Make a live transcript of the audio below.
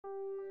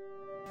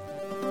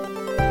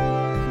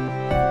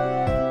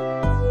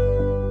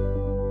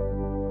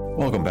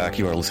Welcome back.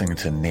 You are listening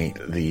to Nate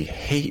the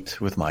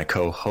Hate with my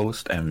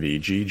co-host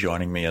MVG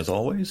joining me as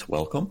always.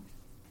 Welcome.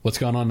 What's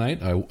going on,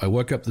 Nate? I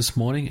woke up this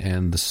morning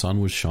and the sun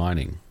was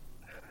shining.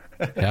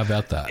 How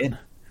about that?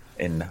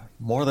 In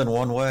more than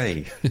one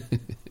way,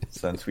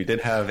 since we did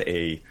have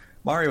a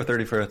Mario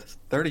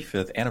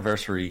 35th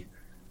anniversary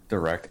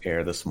direct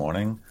air this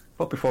morning.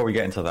 But before we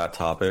get into that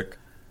topic,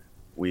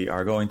 we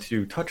are going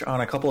to touch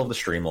on a couple of the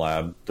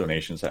Streamlab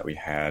donations that we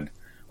had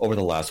over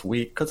the last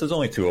week, because there's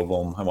only two of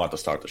them. I want to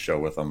start the show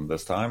with them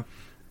this time.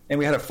 And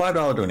we had a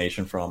 $5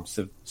 donation from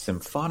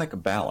Symphonic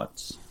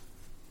Balance,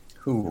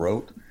 who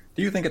wrote,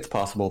 "Do you think it's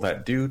possible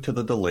that due to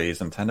the delays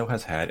Nintendo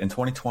has had in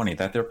 2020,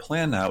 that their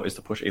plan now is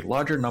to push a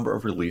larger number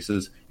of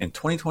releases in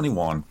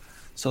 2021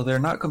 so they're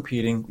not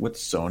competing with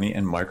Sony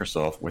and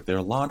Microsoft with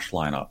their launch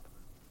lineup?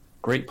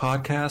 Great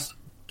podcast.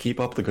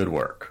 Keep up the good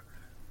work."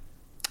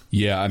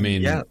 Yeah, I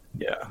mean, yeah.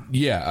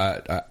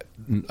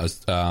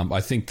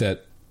 I think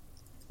that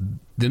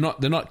they're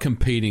not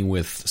competing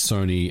with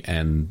Sony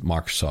and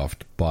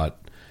Microsoft, but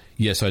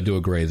yes, I do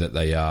agree that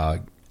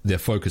their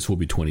focus will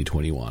be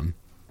 2021.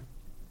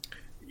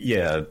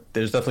 Yeah,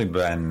 there's definitely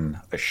been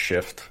a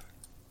shift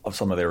of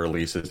some of their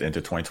releases into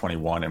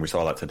 2021, and we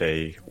saw that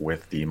today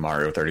with the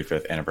Mario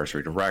 35th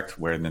Anniversary Direct,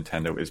 where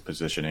Nintendo is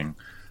positioning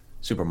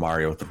Super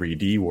Mario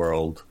 3D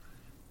World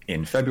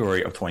in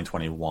February of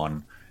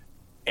 2021.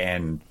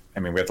 And I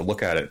mean, we have to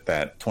look at it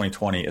that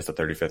 2020 is the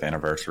 35th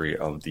anniversary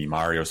of the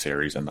Mario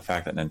series, and the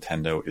fact that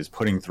Nintendo is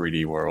putting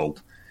 3D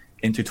World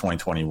into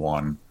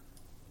 2021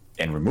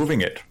 and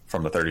removing it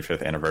from the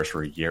 35th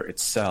anniversary year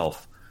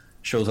itself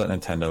shows that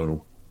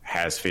Nintendo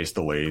has faced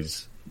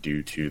delays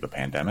due to the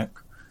pandemic,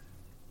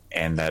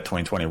 and that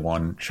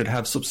 2021 should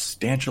have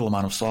substantial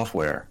amount of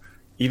software,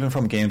 even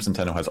from games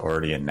Nintendo has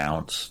already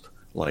announced,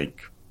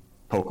 like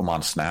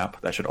Pokemon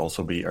Snap. That should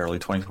also be early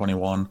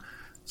 2021.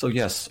 So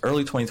yes,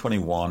 early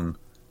 2021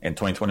 and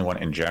 2021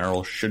 in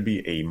general should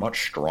be a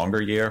much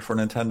stronger year for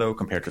Nintendo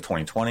compared to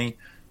 2020,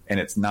 and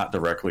it's not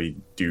directly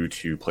due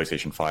to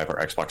PlayStation 5 or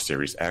Xbox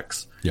Series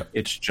X. Yep.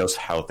 It's just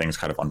how things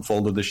kind of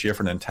unfolded this year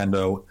for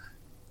Nintendo,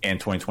 and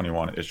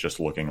 2021 is just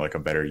looking like a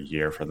better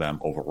year for them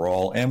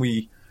overall. And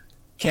we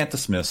can't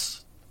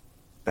dismiss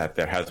that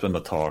there has been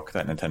the talk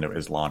that Nintendo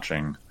is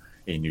launching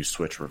a new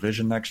Switch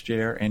revision next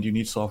year, and you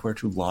need software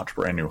to launch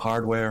brand new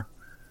hardware.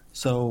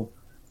 So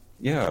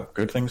yeah,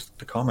 good things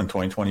to come in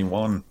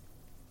 2021,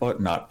 but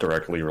not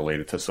directly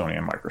related to Sony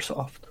and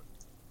Microsoft.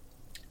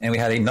 And we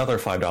had another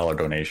 $5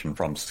 donation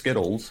from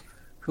Skittles,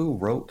 who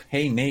wrote,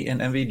 "Hey Nate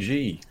and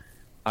MVG,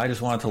 I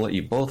just wanted to let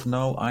you both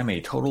know I'm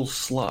a total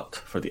slut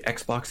for the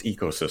Xbox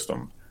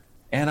ecosystem.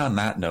 And on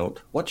that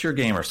note, what's your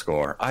gamer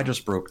score? I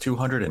just broke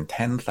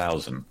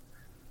 210,000.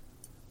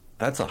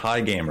 That's a high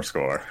gamer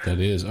score.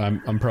 That is.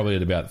 I'm probably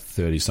at about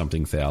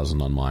 30-something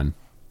thousand on mine.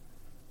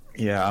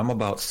 Yeah, I'm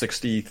about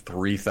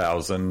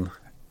 63,000.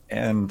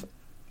 And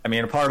I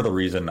mean, a part of the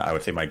reason I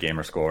would say my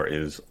gamer score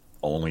is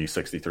only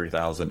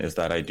 63,000 is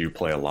that I do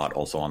play a lot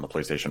also on the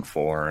PlayStation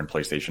 4 and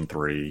PlayStation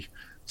 3.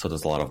 So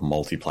there's a lot of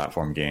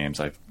multi-platform games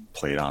I've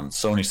played on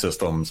Sony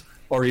systems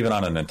or even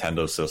on a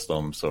Nintendo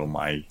system. So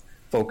my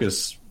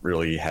focus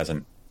really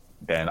hasn't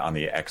been on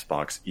the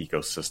Xbox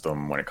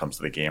ecosystem when it comes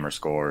to the gamer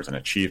scores and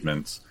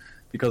achievements,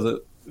 because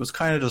it was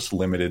kind of just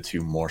limited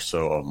to more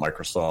so of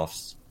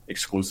Microsoft's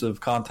exclusive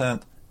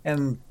content.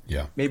 And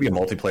maybe a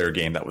multiplayer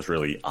game that was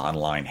really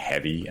online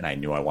heavy, and I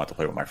knew I wanted to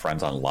play with my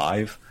friends on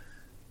live.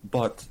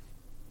 But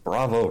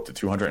bravo to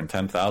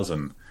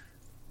 210,000.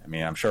 I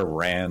mean, I'm sure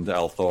Rand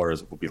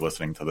Althor will be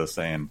listening to this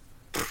saying,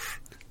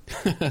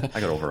 I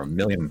got over 1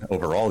 million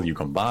overall, you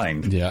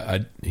combined. Yeah,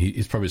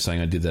 he's probably saying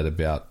I did that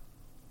about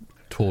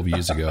 12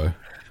 years ago.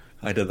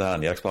 I did that on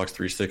the Xbox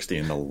 360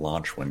 in the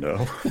launch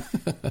window.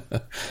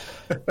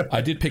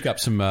 I did pick up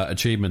some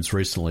achievements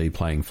recently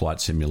playing Flight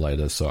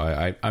Simulator, so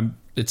I'm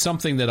it's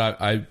something that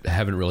I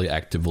haven't really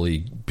actively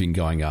been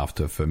going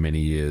after for many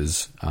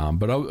years.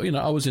 But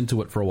I was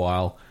into it for a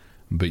while.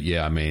 But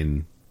yeah, I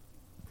mean,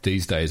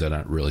 these days I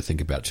don't really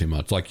think about too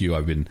much. Like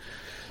you,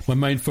 my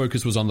main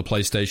focus was on the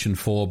PlayStation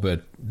 4,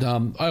 but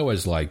I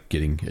always like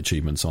getting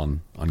achievements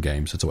on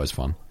games. It's always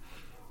fun.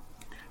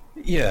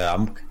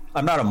 Yeah,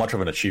 I'm not much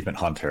of an achievement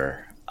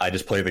hunter. I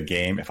just play the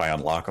game if I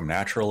unlock them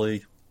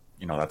naturally.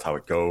 You know, that's how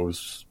it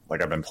goes.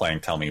 Like I've been playing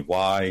Tell Me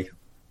Why.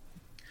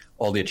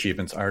 All the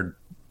achievements are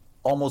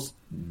almost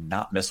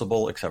not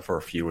missable except for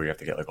a few where you have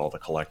to get like all the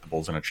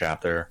collectibles in a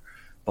chapter.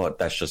 But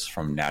that's just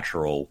from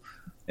natural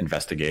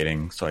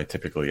investigating. So I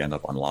typically end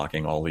up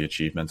unlocking all the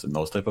achievements in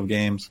those type of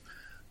games.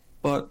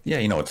 But yeah,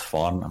 it's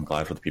fun. I'm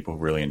glad for the people who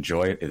really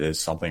enjoy it. It is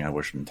something I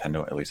wish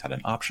Nintendo at least had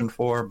an option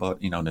for. But,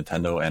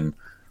 Nintendo and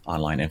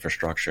online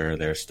infrastructure,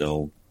 they're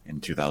still in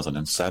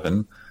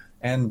 2007.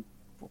 And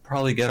we'll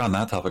probably get on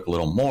that topic a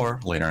little more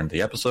later in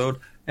the episode.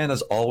 And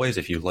as always,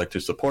 if you'd like to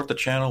support the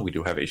channel, we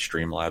do have a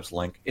Streamlabs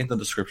link in the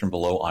description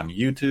below on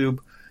YouTube.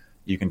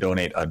 You can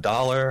donate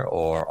 $1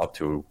 or up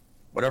to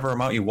whatever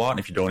amount you want.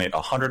 If you donate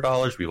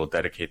 $100, we will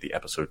dedicate the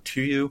episode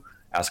to you.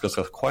 Ask us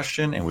a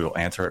question, and we will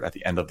answer it at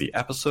the end of the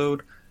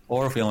episode.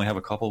 Or if we only have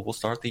a couple, we'll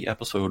start the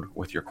episode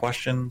with your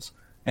questions.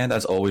 And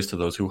as always, to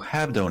those who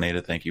have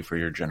donated, thank you for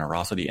your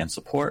generosity and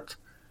support.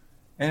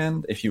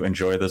 And if you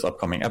enjoy this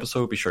upcoming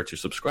episode, be sure to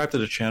subscribe to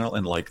the channel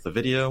and like the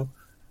video.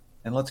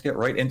 And let's get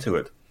right into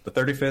it. The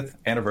 35th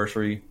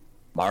anniversary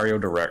Mario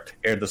Direct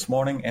aired this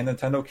morning, and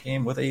Nintendo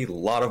came with a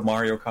lot of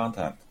Mario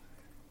content.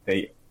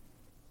 They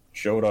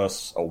showed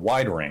us a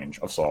wide range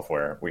of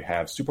software. We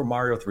have Super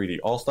Mario 3D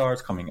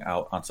All-Stars coming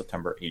out on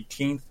September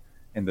 18th,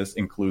 and this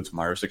includes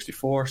Mario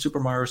 64, Super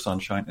Mario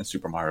Sunshine, and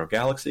Super Mario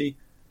Galaxy.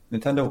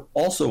 Nintendo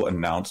also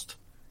announced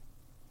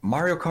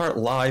Mario Kart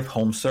Live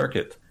Home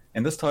Circuit,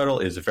 and this title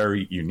is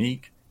very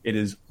unique. It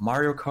is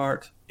Mario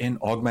Kart in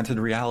augmented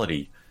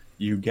reality.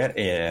 You get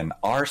an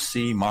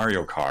RC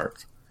Mario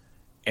Kart,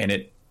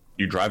 and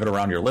you drive it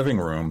around your living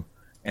room,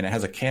 and it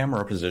has a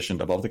camera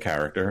positioned above the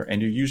character,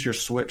 and you use your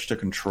Switch to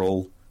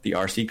control the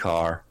RC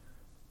car,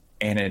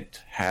 and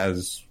it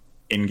has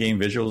in-game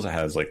visuals. It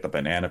has like the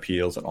banana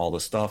peels and all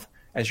this stuff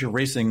as you're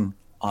racing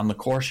on the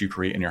course you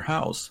create in your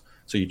house.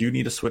 So you do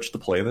need a Switch to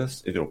play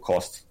this. It'll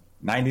cost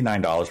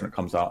 $99 when it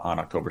comes out on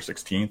October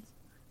 16th,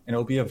 and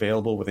it'll be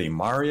available with a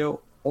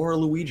Mario or a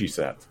Luigi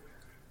set.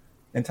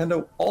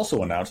 Nintendo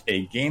also announced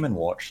a Game &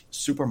 Watch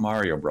Super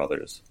Mario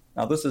Bros.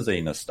 Now this is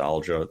a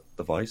nostalgia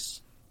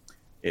device.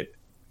 It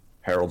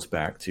heralds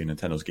back to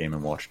Nintendo's Game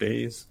 & Watch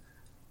days.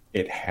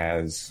 It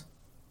has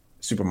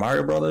Super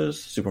Mario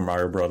Brothers, Super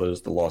Mario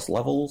Brothers: The Lost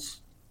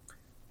Levels,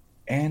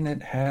 and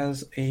it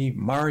has a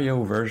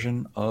Mario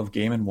version of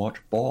Game & Watch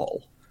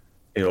Ball.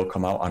 It'll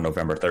come out on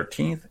November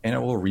 13th, and it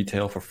will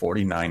retail for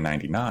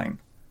 $49.99.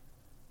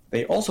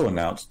 They also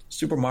announced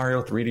Super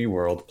Mario 3D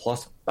World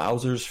plus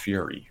Bowser's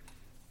Fury.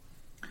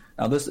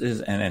 Now this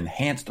is an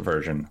enhanced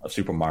version of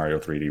Super Mario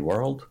 3D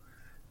World,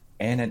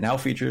 and it now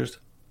features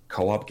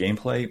co-op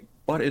gameplay,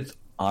 but it's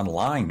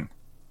online.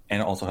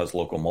 And it also has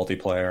local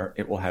multiplayer.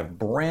 It will have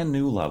brand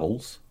new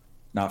levels,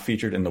 not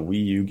featured in the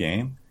Wii U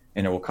game,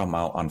 and it will come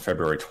out on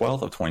February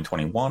 12th of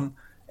 2021.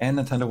 And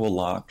Nintendo will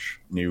launch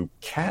new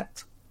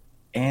Cat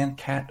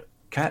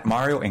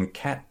Mario and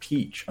Cat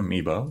Peach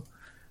amiibo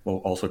will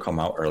also come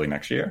out early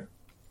next year.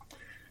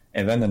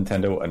 And then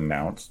Nintendo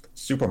announced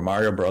Super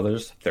Mario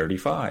Bros.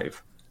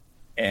 35.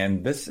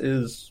 And this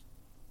is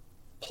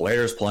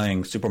players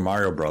playing Super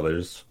Mario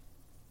Bros.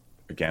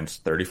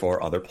 Against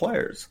 34 other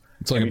players.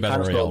 It's like a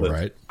battle royale,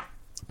 right?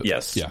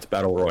 Yes, yeah. It's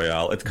Battle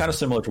Royale. It's kind of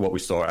similar to what we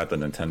saw at the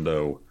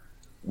Nintendo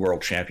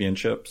World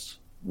Championships,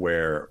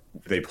 where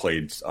they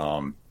played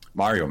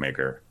Mario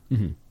Maker,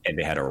 and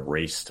they had a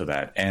race to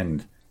that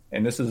end.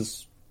 And this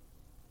is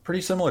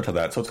pretty similar to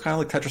that. So it's kind of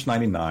like Tetris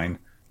 99,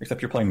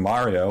 except you're playing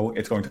Mario.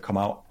 It's going to come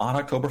out on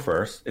October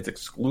 1st. It's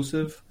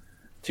exclusive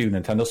to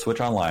Nintendo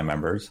Switch Online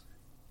members,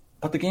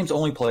 but the game's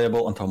only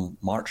playable until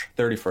March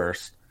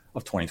 31st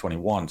of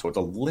 2021. So it's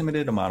a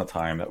limited amount of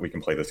time that we can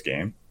play this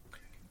game.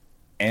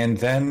 And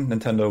then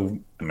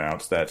Nintendo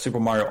announced that Super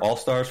Mario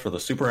All-Stars for the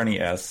Super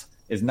NES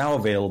is now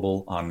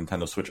available on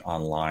Nintendo Switch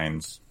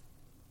Online's,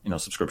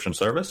 subscription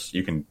service.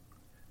 You can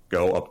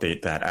go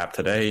update that app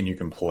today, and you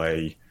can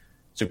play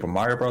Super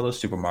Mario Bros.,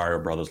 Super Mario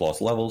Bros.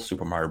 Lost Levels,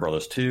 Super Mario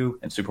Bros. 2,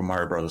 and Super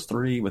Mario Bros.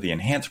 3 with the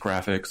enhanced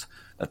graphics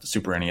that the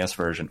Super NES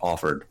version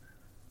offered.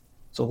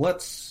 So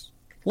let's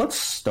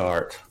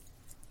start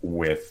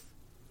with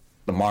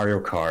the Mario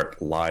Kart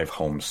Live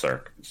Home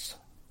Circuit.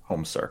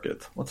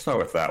 Let's start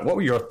with that. What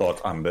were your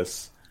thoughts on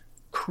this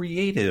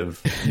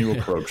creative new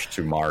approach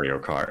to Mario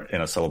Kart in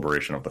a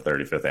celebration of the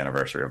 35th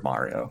anniversary of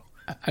Mario?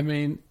 I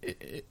mean,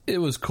 it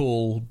was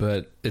cool,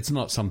 but it's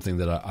not something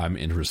that I'm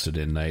interested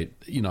in, Nate.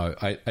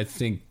 I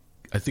think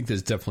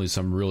there's definitely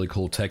some really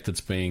cool tech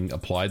that's being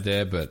applied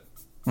there, but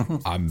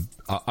I'm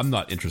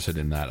not interested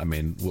in that. I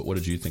mean, what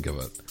did you think of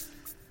it?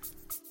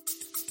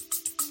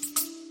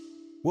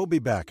 We'll be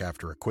back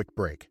after a quick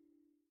break.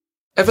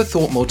 Ever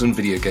thought modern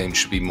video games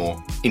should be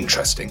more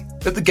interesting?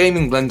 At the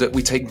Gaming Blender,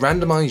 we take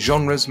randomized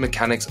genres,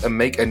 mechanics, and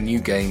make a new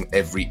game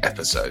every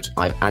episode.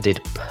 I've added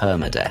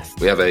permadeath.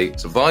 We have a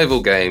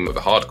survival game of a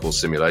hardcore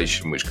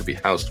simulation, which could be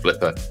House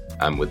Flipper,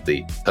 and with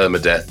the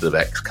permadeath of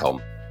XCOM.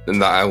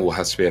 And that all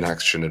has to be an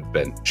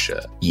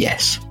action-adventure.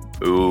 Yes.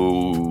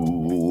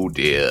 Oh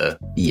dear.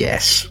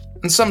 Yes.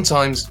 And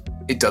sometimes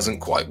it doesn't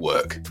quite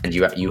work. And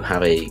you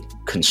have a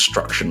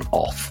construction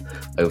off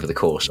over the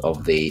course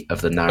of the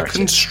narrative. A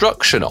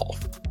construction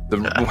off.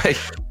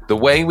 The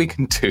way we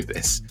can do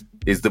this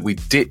is that we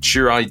ditch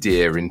your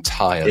idea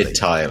entirely.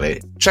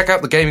 Entirely. Check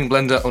out the Gaming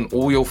Blender on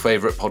all your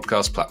favourite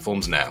podcast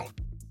platforms now.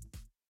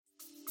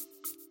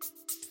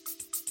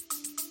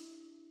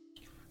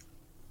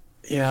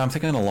 Yeah, I'm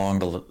thinking along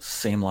the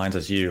same lines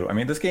as you. I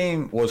mean, this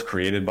game was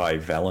created by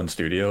Velen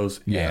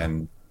Studios,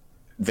 and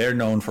they're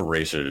known for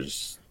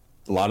racers.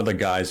 A lot of the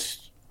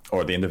guys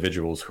or the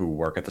individuals who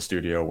work at the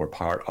studio were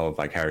part of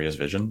Vicarious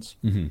Visions.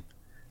 Mm-hmm.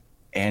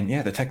 And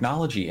yeah, the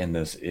technology in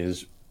this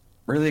is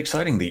really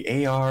exciting.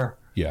 The AR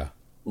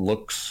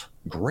looks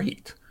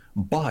great,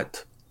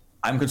 but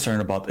I'm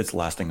concerned about its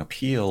lasting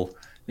appeal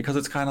because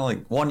it's kind of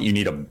like, one, you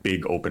need a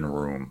big open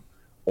room.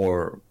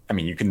 Or, I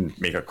mean, you can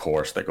make a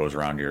course that goes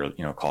around your,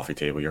 coffee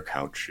table, your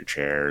couch, your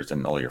chairs,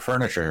 and all your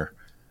furniture.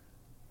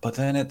 But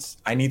then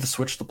I need the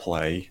Switch to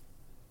play.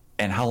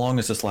 And how long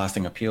is this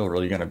lasting appeal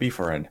really going to be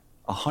for a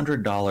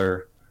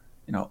 $100,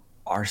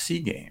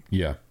 RC game?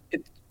 Yeah.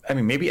 I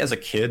mean, maybe as a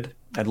kid,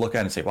 I'd look at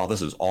it and say, wow,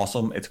 this is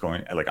awesome. It's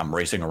going, like, I'm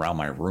racing around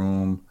my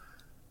room.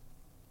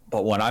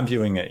 But when I'm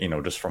viewing it,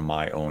 just from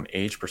my own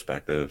age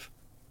perspective,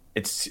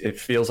 it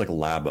feels like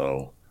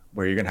Labo,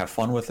 where you're going to have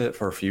fun with it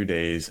for a few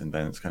days, and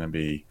then it's going to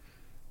be,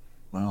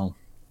 well,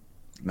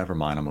 never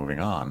mind, I'm moving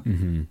on.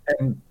 Mm-hmm.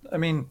 And I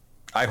mean,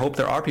 I hope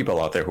there are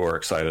people out there who are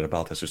excited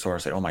about this, who sort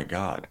of say, oh my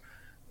God,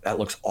 that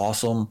looks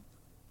awesome.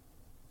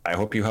 I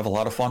hope you have a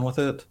lot of fun with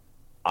it.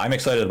 I'm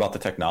excited about the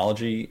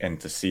technology and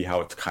to see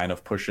how it's kind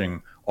of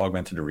pushing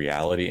augmented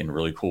reality in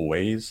really cool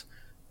ways.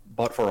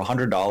 But for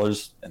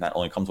 $100, and that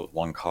only comes with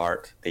one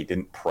cart, they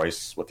didn't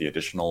price what the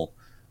additional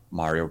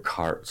Mario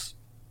Karts,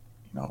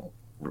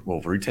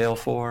 will retail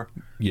for.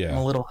 Yeah. I'm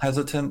a little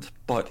hesitant,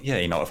 but yeah,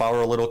 if I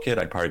were a little kid,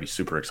 I'd probably be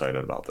super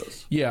excited about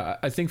this. Yeah,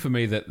 I think for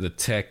me that the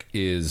tech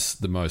is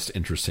the most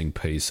interesting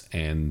piece,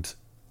 and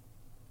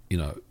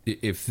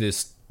if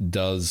this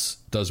does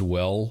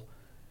well,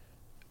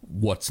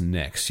 what's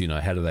next?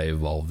 How do they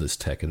evolve this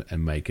tech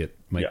and make it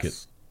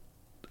Yes.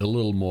 a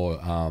little more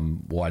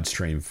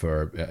widestream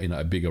for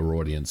a bigger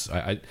audience?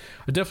 I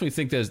definitely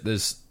think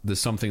there's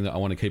something that I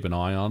want to keep an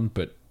eye on,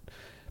 but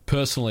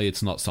personally,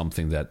 it's not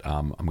something that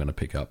I'm going to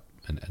pick up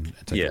and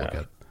take a look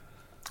at.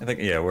 I think,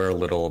 we're a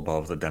little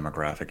above the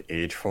demographic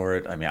age for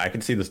it. I mean, I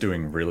can see this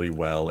doing really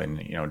well in,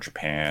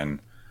 Japan,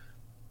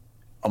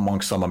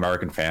 amongst some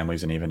American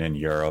families, and even in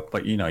Europe.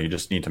 But, you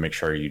just need to make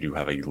sure you do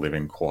have a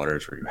living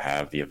quarters where you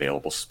have the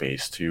available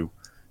space to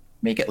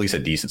make at least a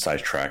decent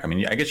sized track. I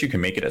mean, I guess you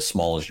can make it as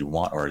small as you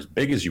want or as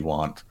big as you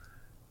want.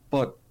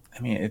 But, I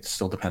mean, it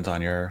still depends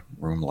on your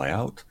room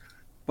layout.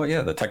 But,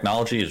 yeah, the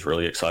technology is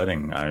really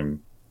exciting.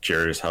 I'm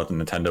curious how the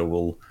Nintendo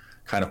will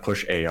kind of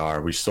push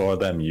AR. We saw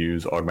them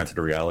use augmented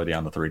reality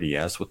on the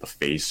 3DS with the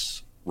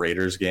Face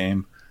Raiders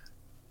game,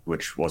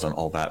 which wasn't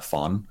all that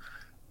fun.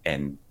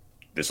 And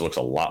this looks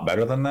a lot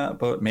better than that.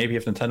 But maybe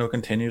if Nintendo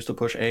continues to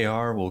push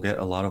AR, we'll get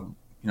a lot of,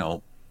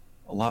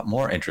 a lot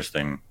more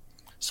interesting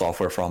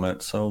software from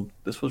it. So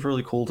this was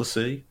really cool to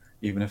see,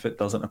 even if it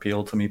doesn't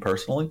appeal to me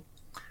personally.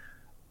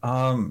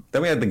 Then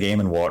we had the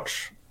Game &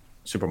 Watch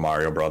Super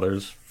Mario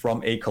Brothers.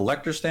 From a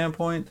collector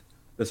standpoint,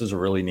 this is a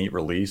really neat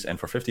release, and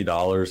for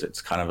 $50,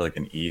 it's kind of like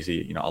an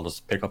easy, I'll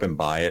just pick up and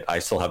buy it. I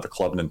still have the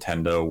Club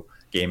Nintendo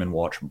Game &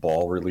 Watch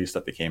Ball release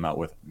that they came out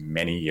with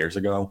many years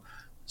ago.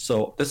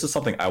 So this is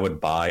something I would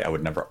buy. I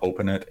would never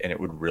open it, and it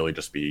would really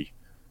just be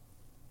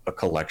a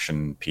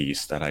collection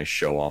piece that I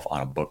show off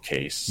on a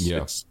bookcase.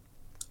 Yeah.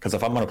 Because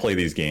if I'm going to play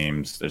these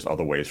games, there's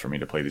other ways for me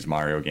to play these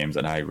Mario games,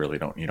 and I really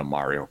don't need a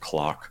Mario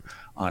clock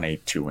on a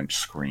 2-inch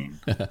screen.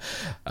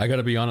 I got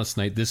to be honest,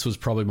 Nate, this was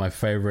probably my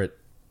favorite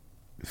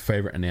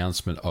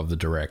announcement of the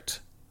Direct.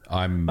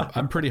 I'm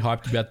pretty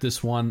hyped about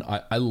this one.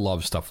 I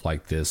love stuff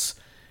like this,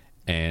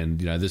 and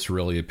this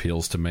really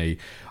appeals to me.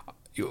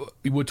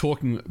 We were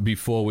talking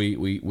before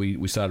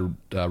we started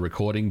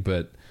recording,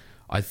 but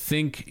I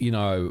think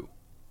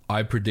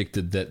I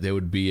predicted that there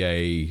would be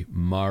a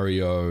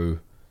Mario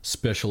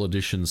Special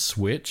Edition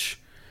Switch,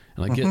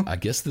 and I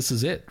guess this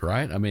is it,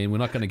 right? I mean, we're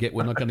not going to get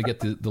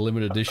the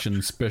limited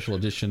edition Special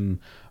Edition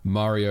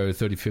Mario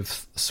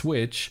 35th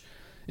Switch.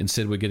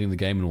 Instead, we're getting the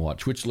Game &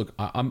 Watch, which, look,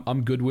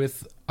 I'm good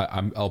with.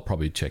 I'll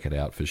probably check it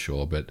out for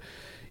sure. But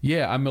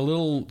yeah, I'm a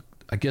little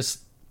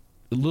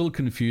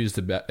confused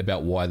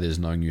about why there's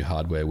no new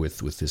hardware with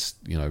this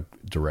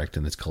Direct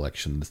and this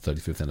collection, this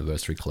 35th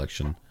anniversary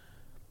collection.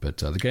 But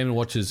the Game &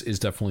 Watch is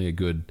definitely a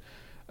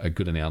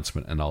good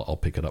announcement, and I'll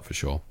pick it up for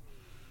sure.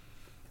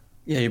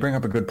 Yeah, you bring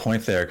up a good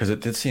point there, because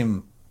it did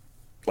seem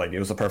like it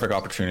was a perfect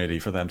opportunity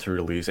for them to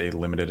release a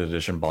limited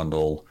edition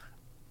bundle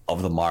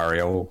of the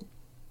Mario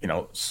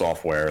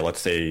software.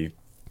 Let's say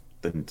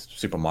the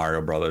Super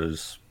Mario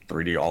Brothers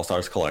 3D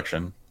All-Stars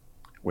collection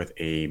with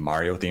a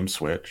Mario themed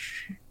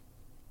Switch,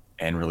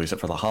 and release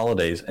it for the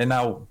holidays. And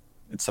now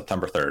it's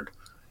September 3rd.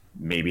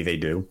 Maybe they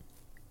do.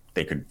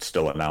 They could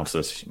still announce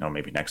this,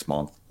 maybe next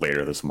month,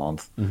 later this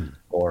month,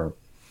 or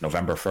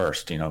November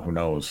 1st, who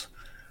knows.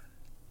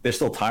 There's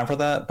still time for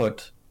that,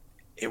 but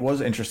it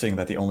was interesting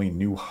that the only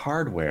new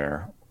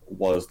hardware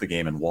was the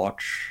Game &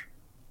 Watch.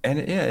 And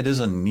yeah, it is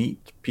a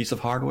neat piece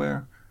of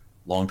hardware.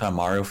 Longtime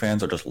Mario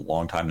fans or just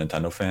longtime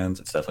Nintendo fans,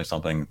 it's definitely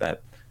something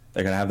that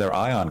they're going to have their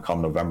eye on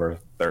come November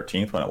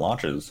 13th when it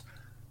launches.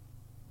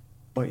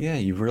 But yeah,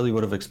 you really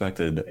would have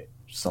expected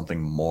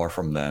something more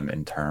from them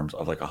in terms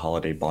of like a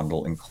holiday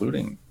bundle,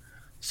 including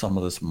some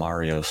of this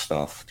Mario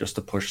stuff, just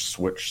to push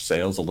Switch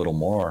sales a little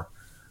more.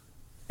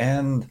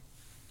 And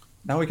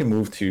now we can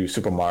move to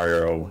Super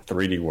Mario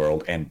 3D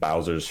World and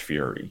Bowser's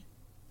Fury.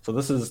 So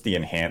this is the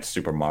enhanced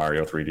Super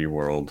Mario 3D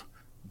World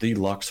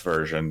deluxe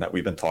version that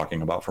we've been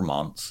talking about for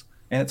months.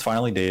 And it's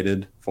finally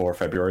dated for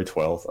February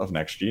 12th of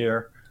next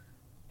year.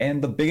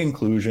 And the big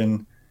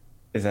inclusion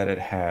is that it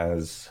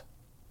has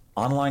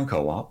online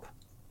co-op,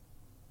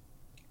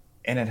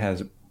 and it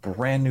has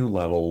brand new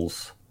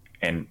levels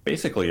and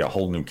basically a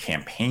whole new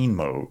campaign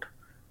mode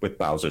with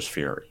Bowser's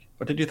Fury.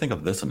 What did you think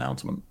of this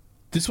announcement?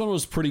 This one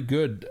was pretty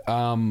good.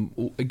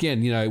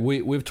 Again,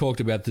 we've talked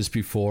about this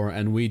before,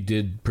 and we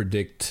did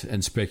predict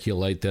and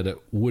speculate that it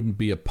wouldn't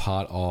be a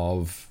part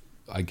of,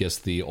 I guess,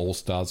 the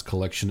All-Stars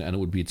collection, and it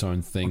would be its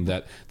own thing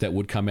that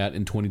would come out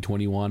in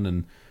 2021.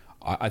 And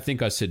I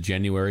think I said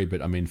January,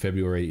 but I mean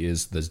February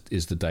is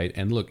the date.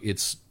 And look,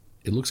 it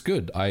looks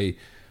good. I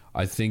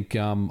think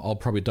I'll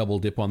probably double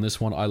dip on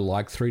this one. I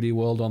like 3D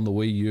World on the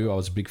Wii U. I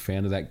was a big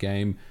fan of that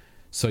game.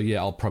 So yeah,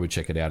 I'll probably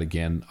check it out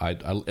again.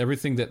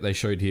 Everything that they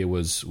showed here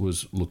was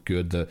looked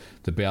good. The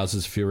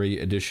Bowser's Fury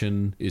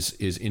edition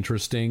is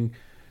interesting,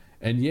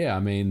 and yeah, I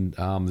mean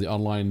the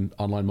online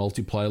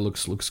multiplayer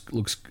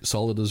looks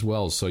solid as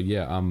well. So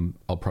yeah,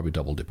 I'll probably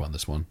double dip on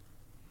this one.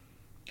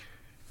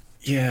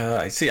 Yeah,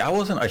 I see. I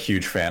wasn't a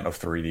huge fan of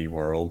 3D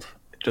World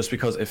just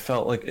because it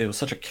felt like it was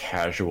such a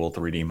casual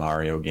 3D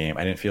Mario game.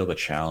 I didn't feel the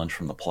challenge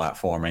from the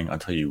platforming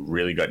until you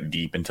really got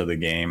deep into the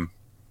game.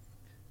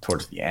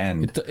 Towards the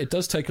end, it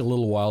does take a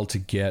little while to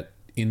get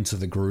into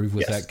the groove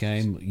with that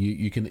game.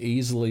 You can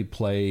easily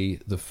play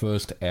the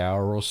first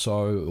hour or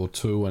so or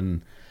two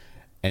and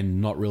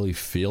not really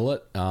feel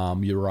it.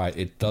 You're right;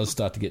 it does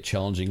start to get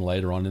challenging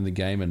later on in the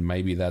game, and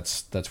maybe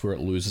that's where it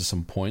loses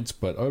some points.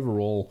 But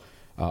overall,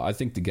 I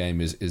think the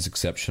game is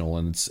exceptional,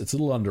 and it's a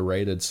little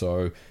underrated.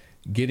 So,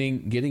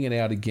 getting it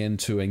out again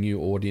to a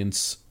new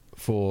audience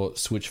for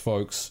Switch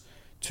folks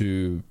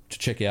to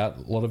check out.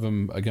 A lot of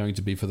them are going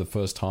to be for the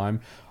first time.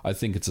 I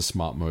think it's a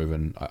smart move,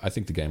 and I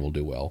think the game will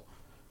do well.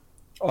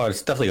 Oh,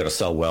 it's definitely going to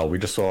sell well. We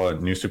just saw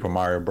New Super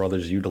Mario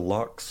Bros. U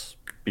Deluxe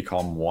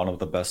become one of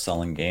the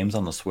best-selling games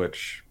on the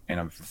Switch in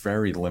a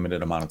very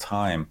limited amount of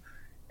time,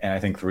 and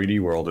I think 3D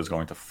World is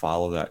going to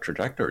follow that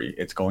trajectory.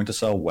 It's going to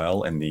sell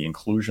well, and the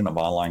inclusion of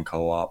online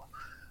co-op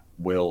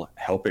will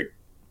help it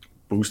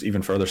boost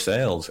even further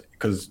sales,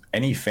 because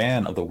any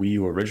fan of the Wii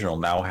U original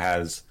now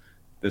has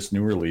this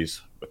new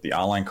release with the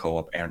online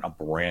co-op and a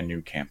brand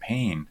new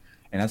campaign.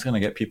 And that's going to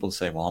get people to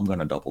say, well, I'm going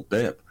to double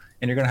dip.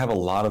 And you're going to have a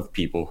lot of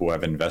people who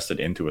have invested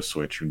into a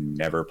Switch who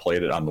never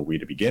played it on the Wii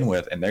to begin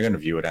with, and they're going to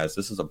view it as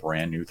this is a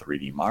brand new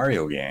 3D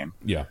Mario game.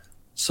 Yeah.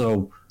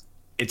 So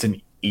it's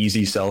an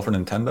easy sell for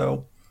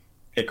Nintendo.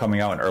 It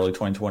coming out in early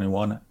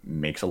 2021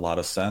 makes a lot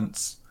of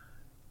sense.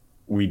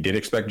 We did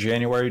expect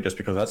January just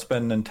because that's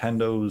been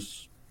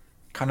Nintendo's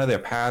kind of their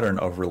pattern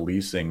of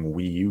releasing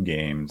Wii U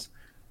games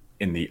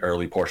in the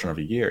early portion of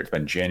the year. It's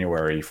been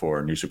January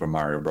for New Super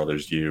Mario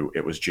Bros. U.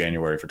 It was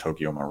January for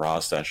Tokyo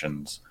Mirage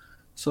Sessions.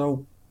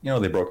 So,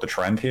 they broke the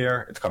trend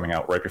here. It's coming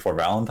out right before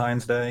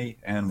Valentine's Day.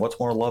 And what's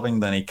more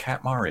loving than a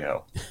cat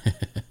Mario?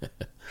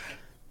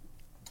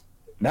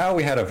 Now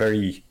we had a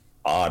very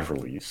odd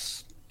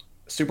release.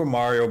 Super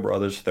Mario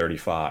Bros.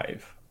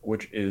 35,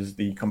 which is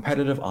the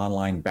competitive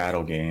online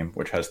battle game,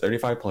 which has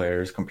 35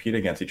 players compete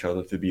against each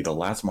other to be the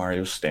last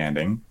Mario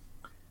standing.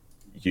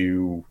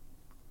 You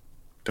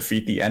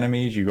defeat the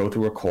enemies, you go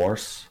through a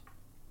course,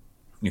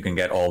 you can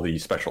get all the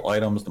special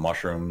items, the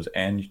mushrooms,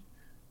 and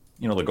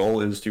the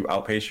goal is to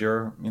outpace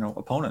your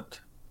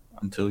opponent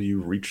until you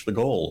reach the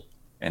goal,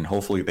 and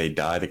hopefully they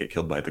die, they get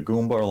killed by the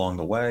Goomba along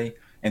the way.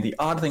 And the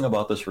odd thing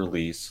about this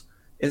release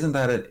isn't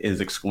that it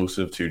is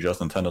exclusive to just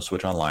Nintendo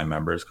Switch Online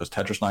members, because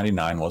Tetris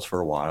 99 was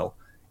for a while.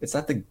 It's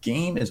that the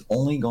game is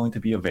only going to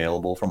be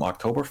available from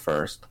October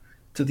 1st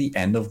to the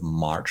end of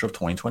March of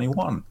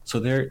 2021. So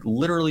they're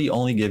literally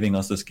only giving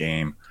us this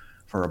game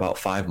for about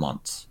 5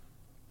 months.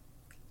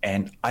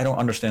 And I don't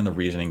understand the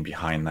reasoning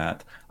behind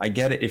that. I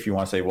get it if you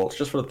want to say, well, it's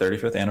just for the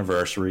 35th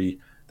anniversary.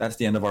 That's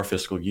the end of our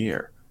fiscal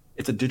year.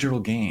 It's a digital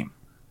game.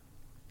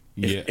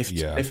 If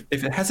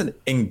it has an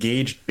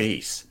engaged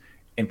base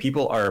and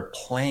people are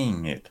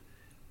playing it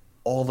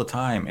all the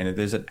time and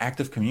there's an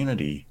active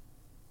community,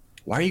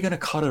 why are you going to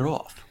cut it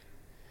off?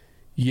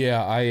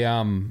 Yeah,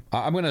 I'm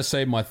going to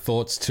save my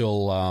thoughts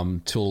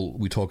till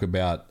we talk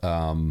about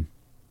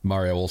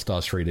Mario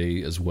All-Stars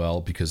 3D as well,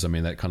 because I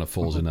mean that kind of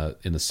falls in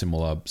a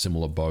similar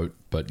boat.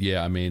 But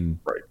yeah, I mean,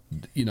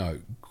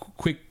 right.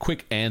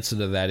 Quick answer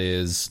to that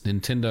is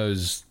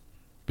Nintendo's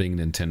being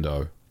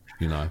Nintendo.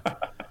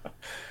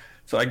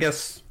 So I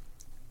guess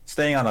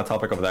staying on the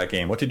topic of that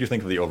game, what did you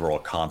think of the overall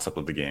concept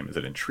of the game? Is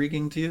it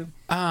intriguing to you?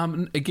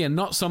 Again,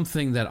 not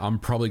something that I'm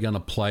probably going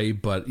to play,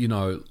 but,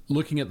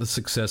 looking at the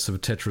success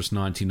of Tetris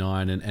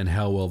 99 and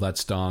how well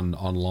that's done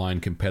online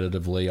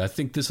competitively, I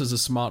think this is a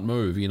smart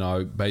move,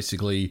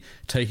 basically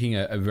taking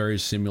a very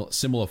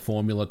similar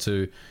formula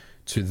to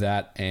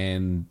that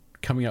and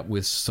coming up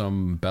with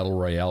some battle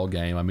royale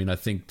game. I mean, I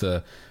think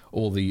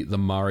all the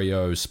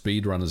Mario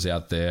speedrunners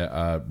out there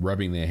are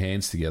rubbing their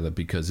hands together,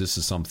 because this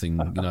is something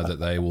that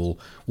they will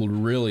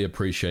really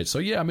appreciate. So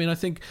yeah, I mean, I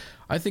think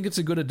it's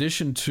a good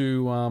addition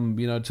to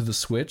to the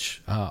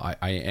Switch. I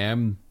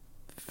am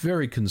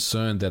very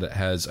concerned that it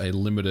has a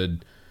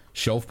limited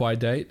shelf by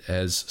date,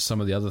 as some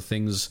of the other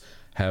things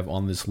have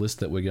on this list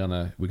that we're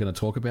gonna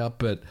talk about.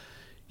 But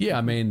yeah,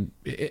 I mean,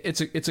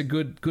 it's a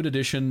good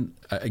addition.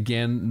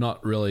 Again,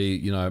 not really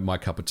my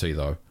cup of tea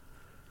though.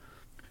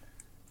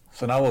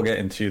 So now we'll get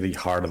into the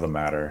heart of the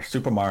matter.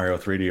 Super Mario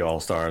 3D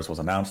All-Stars was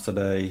announced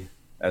today,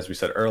 As we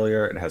said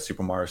earlier, it has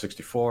Super Mario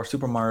 64,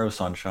 Super Mario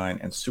Sunshine,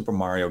 and Super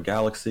Mario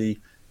Galaxy.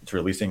 It's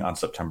releasing on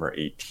September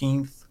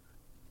 18th.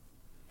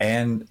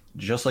 And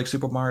just like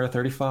Super Mario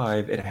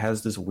 35, it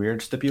has this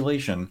weird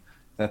stipulation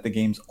that the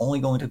game's only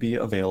going to be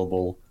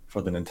available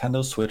for the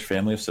Nintendo Switch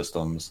family of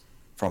systems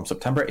from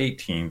September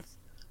 18th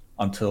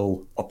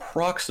until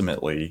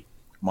approximately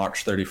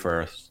March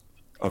 31st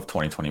of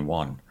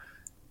 2021.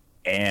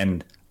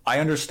 And I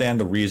understand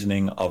the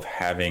reasoning of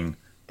having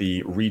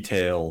the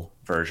retail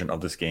version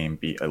of this game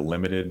be a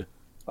limited,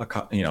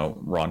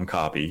 run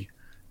copy.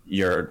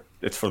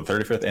 It's for the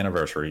 35th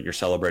anniversary. You're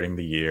celebrating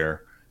the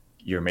year.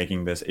 You're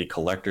making this a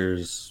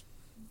collector's,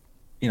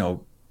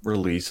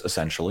 release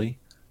essentially.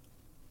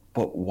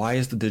 But why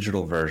is the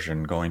digital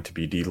version going to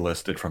be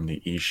delisted from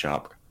the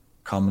eShop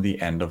come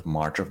the end of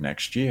March of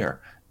next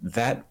year?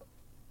 That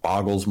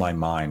boggles my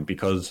mind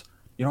because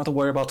you don't have to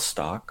worry about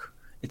stock.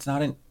 It's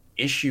not an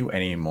issue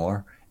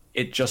anymore.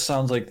 It just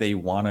sounds like they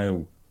want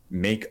to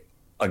make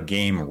a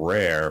game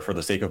rare for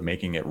the sake of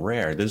making it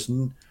rare.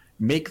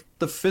 Make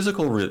the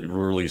physical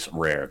release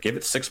rare. Give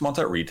it 6 months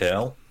at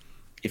retail.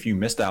 If you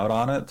missed out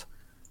on it,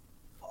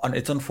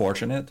 it's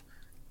unfortunate,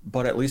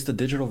 but at least the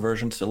digital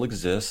version still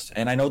exists.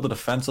 And I know the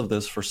defense of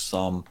this for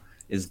some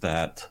is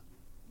that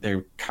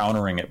they're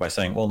countering it by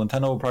saying, well,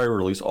 Nintendo will probably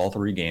release all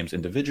 3 games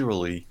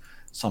individually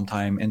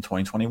sometime in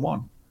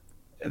 2021.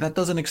 That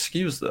doesn't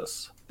excuse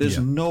this. There's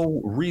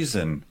no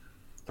reason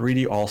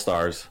 3D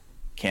All-Stars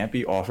can't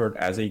be offered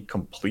as a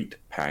complete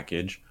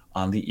package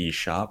on the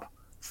eShop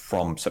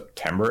from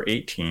September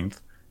 18th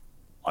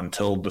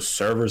until the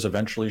servers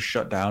eventually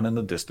shut down in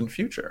the distant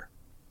future.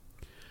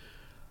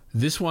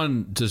 This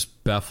one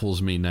just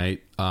baffles me,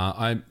 Nate.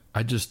 I'm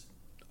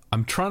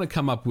trying to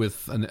come up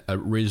with a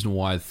reason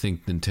why I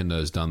think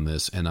Nintendo's done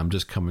this, and I'm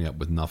just coming up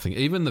with nothing.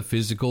 Even the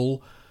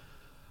physical,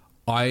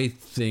 I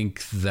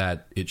think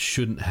that it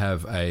shouldn't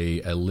have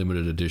a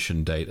limited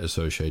edition date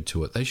associated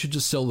to it. They should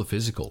just sell the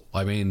physical.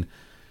 I mean,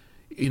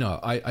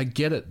 I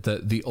get it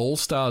that the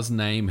All-Stars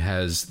name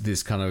has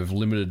this kind of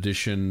limited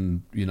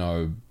edition,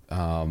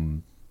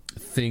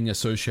 thing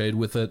associated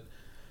with it,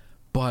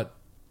 but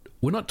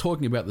we're not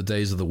talking about the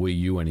days of the Wii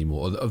U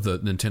anymore, of the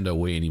Nintendo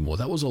Wii anymore.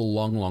 That was a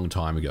long, long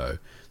time ago.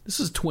 This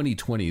is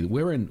 2020.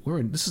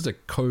 This is a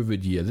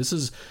COVID year. This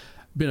has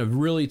been a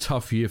really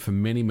tough year for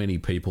many, many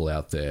people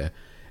out there.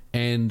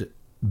 And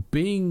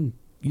being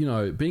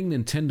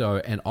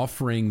Nintendo and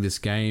offering this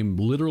game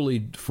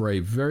literally for a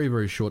very,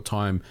 very short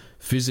time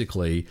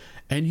physically,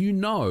 and you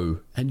know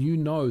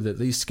that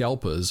these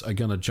scalpers are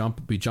going to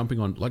be jumping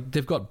on, like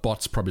they've got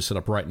bots probably set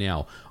up right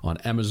now on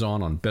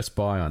Amazon, on Best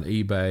Buy, on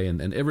eBay,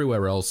 and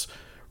everywhere else,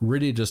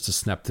 ready just to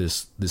snap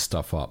this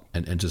stuff up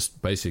and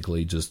just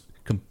basically just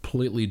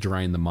completely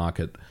drain the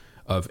market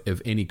of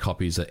any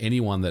copies that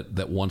anyone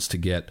that wants to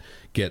get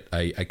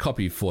a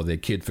copy for their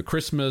kid for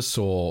Christmas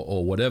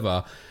or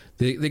whatever.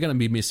 They're going to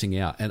be missing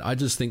out. And I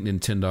just think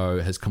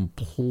Nintendo has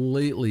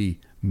completely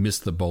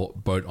missed the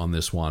boat on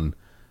this one.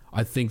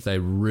 I think they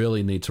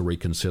really need to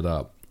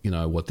reconsider,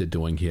 what they're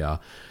doing here.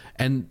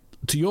 And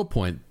to your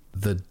point,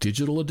 the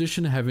digital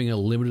edition having a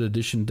limited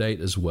edition date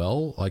as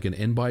well, like an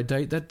end-by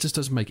date, that just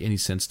doesn't make any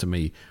sense to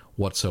me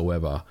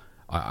whatsoever.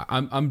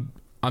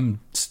 I'm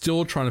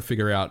still trying to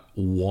figure out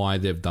why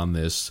they've done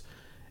this.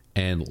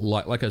 And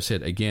like I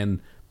said,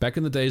 again, back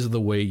in the days of the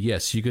Wii,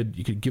 yes, you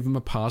could give them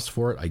a pass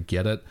for it. I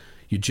get it.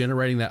 You're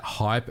generating that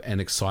hype and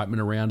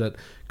excitement around it.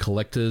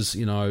 Collectors,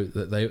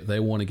 they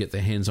want to get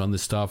their hands on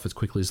this stuff as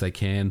quickly as they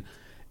can.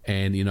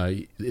 And,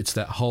 it's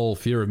that whole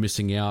fear of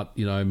missing out,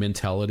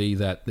 mentality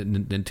that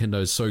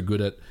Nintendo's so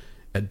good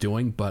at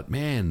doing. But,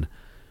 man,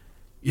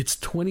 it's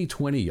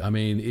 2020. I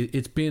mean,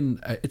 it's been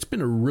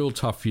a real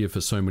tough year for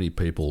so many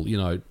people.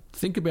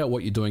 Think about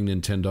what you're doing,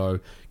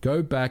 Nintendo.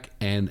 Go back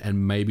and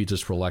maybe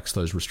just relax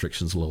those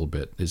restrictions a little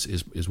bit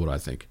is what I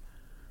think.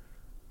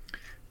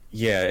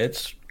 Yeah,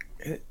 it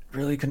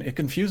really it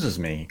confuses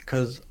me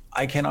because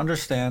I can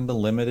understand the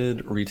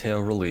limited retail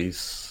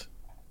release.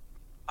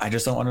 I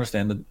just don't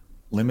understand the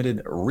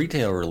limited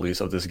retail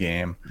release of this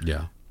game.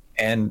 Yeah.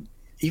 And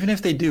even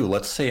if they do,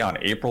 let's say on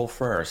April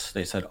 1st,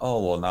 they said,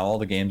 oh, well, now all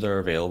the games are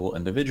available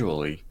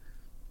individually.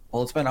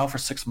 Well, it's been out for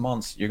 6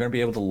 months. You're going to be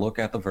able to look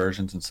at the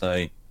versions and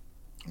say,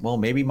 well,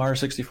 maybe Mario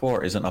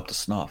 64 isn't up to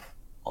snuff.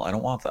 Well, I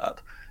don't want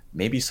that.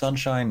 Maybe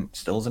Sunshine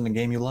still isn't a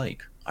game you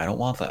like. I don't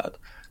want that.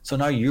 So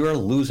now you're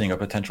losing a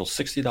potential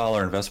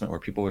 $60 investment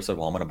where people would say,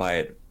 well, I'm going to buy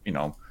it,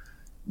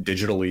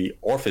 digitally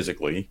or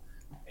physically,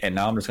 and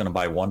now I'm just going to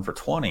buy one for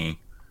 $20.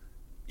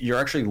 You're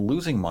actually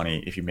losing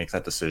money if you make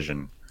that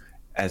decision,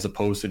 as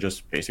opposed to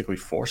just basically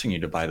forcing you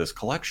to buy this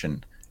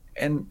collection.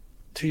 And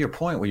to your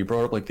point, where you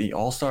brought up, like, the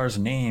All-Stars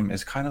name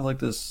is kind of like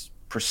this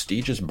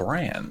prestigious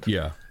brand.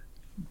 Yeah.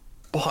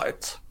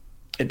 But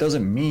it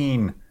doesn't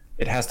mean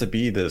it has to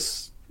be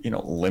this,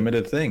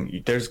 limited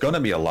thing. There's going to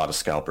be a lot of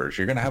scalpers.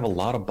 You're going to have a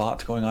lot of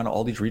bots going on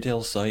all these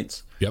retail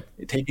sites,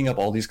 taking up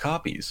all these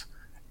copies.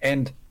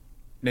 And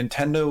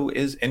Nintendo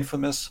is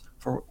infamous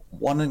for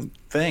one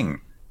thing.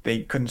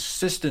 They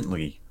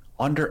consistently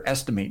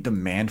underestimate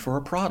demand for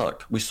a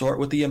product. We saw it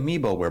with the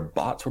Amiibo, where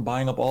bots were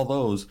buying up all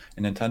those,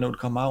 and Nintendo would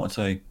come out and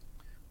say,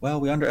 well,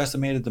 we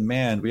underestimated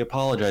demand. We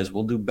apologize.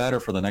 We'll do better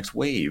for the next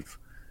wave.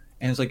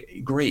 And it's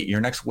like, great,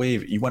 your next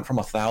wave, you went from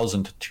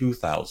 1,000 to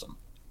 2,000.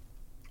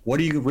 What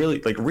do you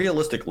really, like,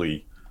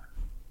 realistically,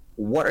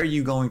 what are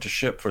you going to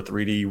ship for the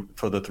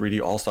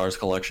 3D All-Stars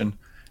collection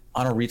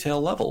on a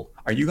retail level?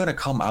 Are you going to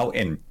come out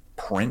and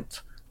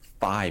print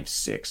 5,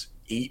 6,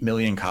 8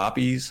 million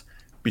copies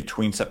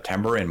between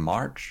September and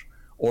March?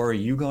 Or are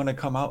you going to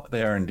come out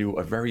there and do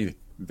a very,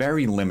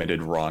 very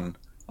limited run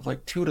of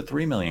like 2 to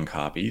 3 million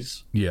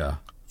copies? Yeah.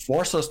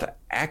 Force us to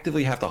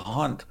actively have to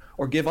hunt,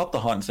 or give up the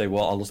hunt and say,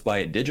 well, I'll just buy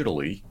it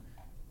digitally.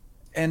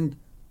 And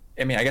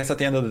I mean, I guess at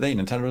the end of the day,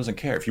 Nintendo doesn't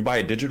care. If you buy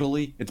it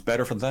digitally, it's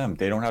better for them.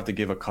 They don't have to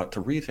give a cut to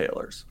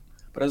retailers.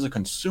 But as a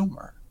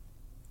consumer,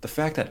 the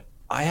fact that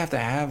I have to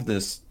have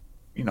this,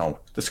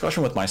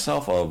 discussion with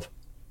myself of,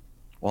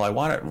 well, I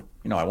want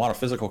it, I want a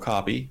physical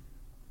copy,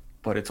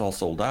 but it's all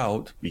sold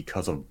out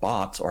because of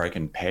bots, or I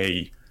can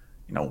pay,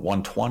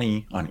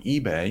 $120 on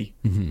eBay,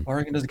 or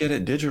I can just get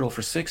it digital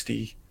for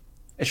 $60.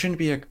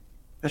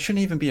 That shouldn't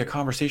even be a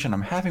conversation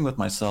I'm having with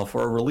myself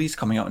for a release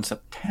coming out in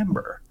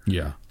September.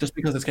 Yeah. Just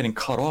because it's getting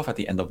cut off at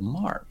the end of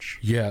March.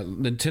 Yeah,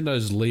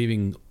 Nintendo's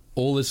leaving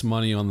all this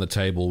money on the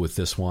table with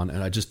this one,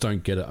 and I just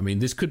don't get it. I mean,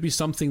 this could be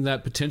something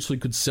that potentially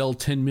could sell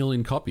 10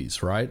 million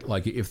copies, right?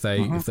 Like if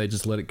they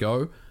just let it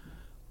go.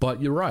 But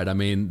you're right. I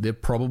mean, they're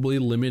probably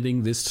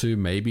limiting this to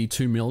maybe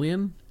 2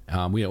 million.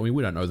 We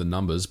don't know the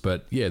numbers,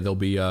 but yeah, there'll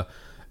be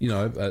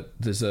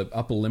there's a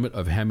upper limit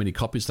of how many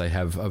copies they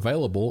have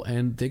available,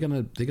 and they're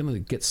gonna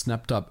get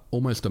snapped up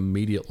almost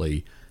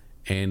immediately,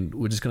 and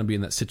we're just gonna be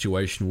in that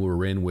situation we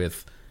were in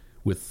with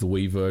the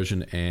Wii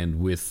version and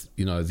with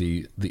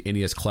the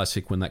NES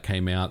Classic when that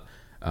came out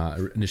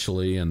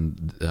initially,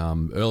 and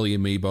early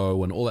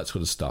Amiibo and all that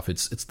sort of stuff.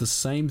 It's the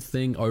same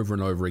thing over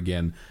and over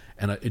again,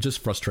 and it just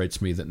frustrates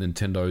me that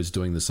Nintendo is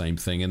doing the same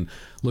thing. And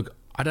look,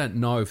 I don't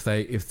know if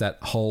that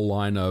whole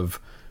line of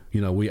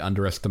we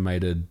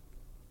underestimated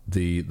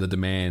the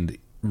demand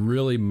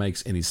really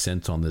makes any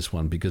sense on this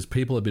one, because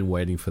people have been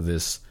waiting for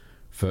this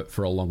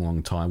for a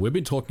long time. We've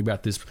been talking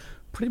about this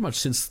pretty much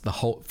since the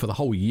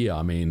whole year.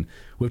 I mean,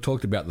 we've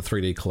talked about the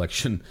 3D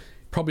collection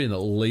probably in at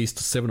least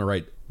 7 or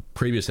 8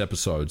 previous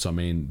episodes. I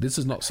mean, this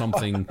is not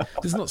something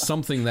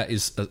that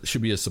is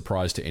should be a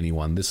surprise to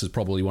anyone. This is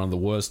probably one of the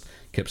worst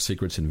kept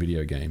secrets in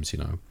video games,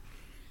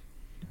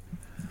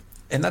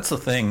 And that's the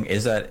thing,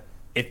 is that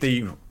if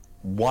they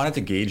wanted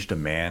to gauge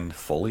demand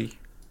fully,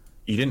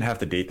 you didn't have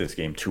to date this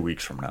game 2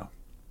 weeks from now.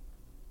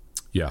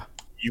 Yeah.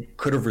 You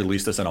could have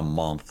released this in a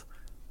month.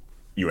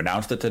 You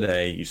announced it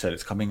today. You said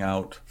it's coming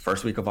out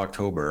first week of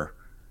October.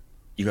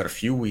 You got a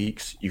few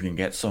weeks. You can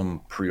get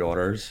some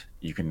pre-orders.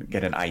 You can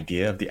get an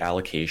idea of the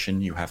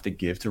allocation you have to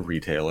give to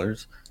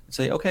retailers and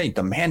say, okay,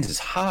 demand is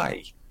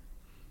high.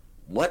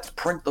 Let's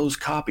print those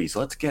copies.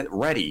 Let's get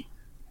ready.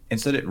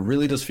 Instead, it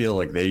really does feel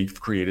like they've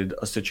created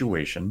a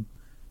situation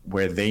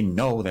where they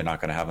know they're not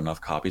going to have enough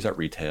copies at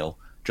retail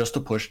just to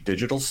push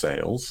digital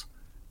sales.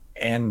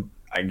 And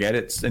I get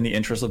it's in the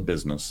interest of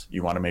business.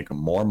 You want to make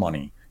more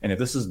money. And if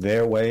this is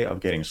their way of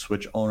getting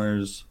Switch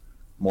owners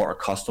more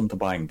accustomed to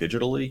buying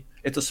digitally,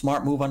 it's a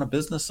smart move on a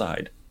business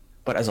side.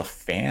 But as a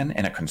fan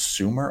and a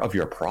consumer of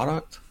your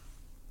product,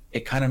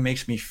 it kind of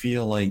makes me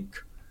feel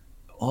like,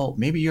 well,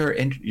 maybe your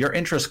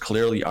interests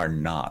clearly are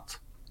not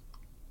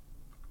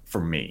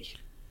for me.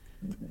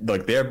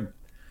 Like their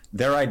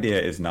idea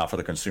is not for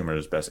the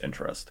consumer's best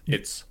interest.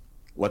 It's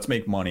let's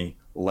make money.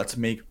 Let's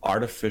make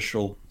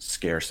artificial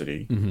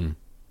scarcity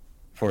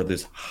for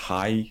this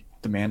high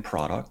demand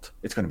product.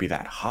 It's going to be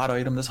that hot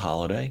item this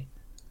holiday.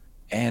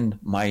 And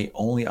my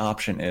only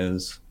option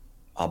is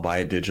I'll buy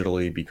it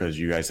digitally because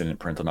you guys didn't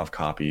print enough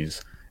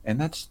copies. And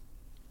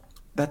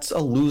that's a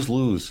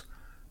lose-lose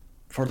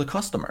for the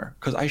customer,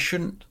 because I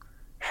shouldn't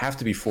have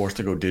to be forced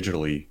to go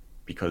digitally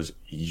because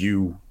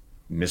you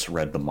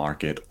misread the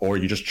market, or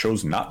you just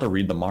chose not to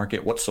read the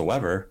market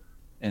whatsoever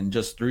and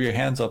just threw your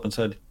hands up and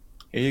said,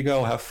 here you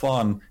go, have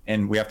fun.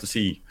 And we have to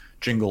see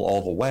Jingle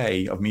All the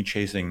Way of me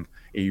chasing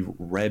a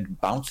red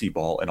bouncy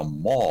ball in a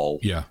mall,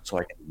 so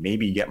I can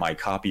maybe get my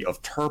copy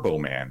of Turbo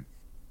Man.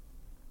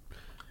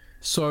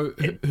 So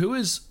who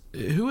is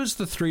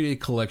the 3D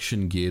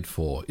collection geared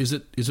for? Is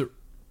it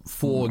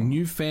for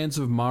new fans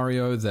of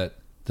Mario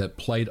that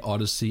played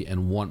Odyssey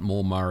and want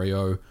more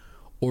Mario,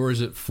 or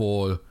is it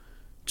for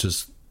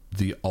just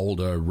the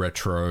older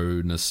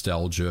retro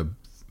nostalgia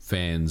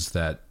fans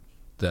that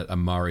are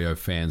Mario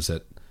fans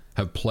that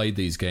have played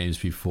these games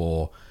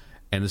before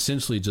and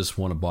essentially just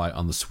want to buy it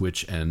on the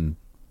Switch and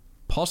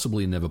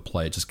possibly never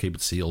play it, just keep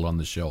it sealed on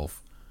the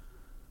shelf?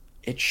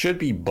 It should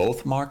be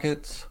both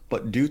markets,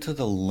 but due to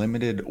the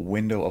limited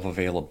window of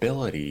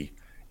availability,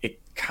 it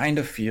kind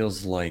of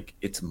feels like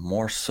it's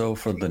more so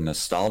for the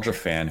nostalgia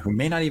fan who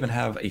may not even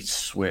have a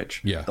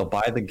Switch. Yeah. They'll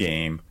buy the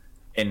game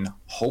and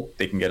hope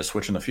they can get a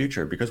Switch in the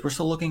future, because we're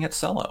still looking at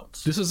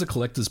sellouts. This is a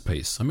collector's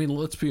piece. I mean,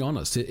 let's be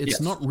honest.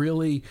 It's not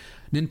really...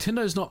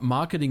 Nintendo's not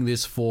marketing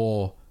this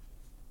for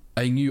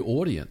a new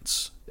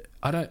audience.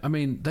 I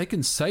mean, they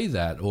can say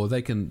that, or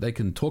they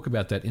can talk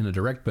about that in a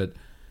direct, but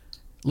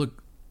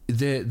look,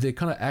 their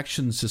kind of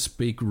actions just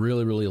speak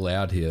really, really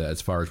loud here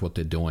as far as what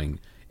they're doing.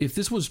 If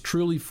this was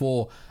truly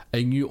for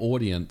a new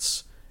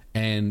audience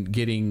and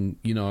getting,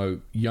 you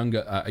know,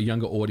 a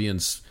younger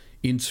audience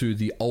into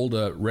the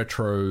older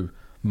retro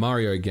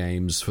Mario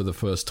games for the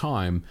first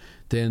time,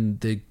 then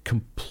they're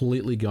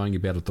completely going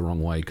about it the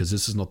wrong way, because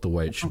this is not the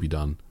way it should be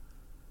done.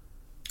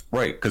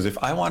 Right, because if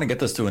I want to get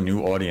this to a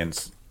new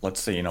audience, let's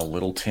say, you know,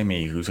 little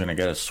Timmy who's going to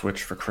get a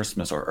Switch for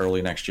Christmas or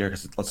early next year,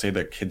 because let's say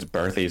the kid's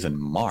birthday is in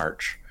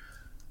March,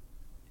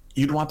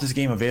 you'd want this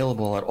game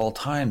available at all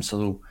times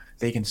so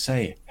they can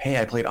say,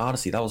 hey, I played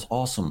Odyssey. That was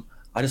awesome.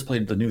 I just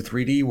played the new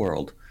 3D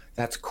World.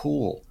 That's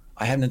cool.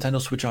 I have Nintendo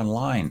Switch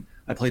Online.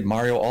 I played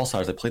Mario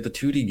All-Stars. I played the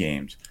 2D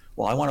games.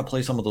 Well, I want to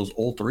play some of those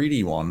old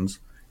 3D ones,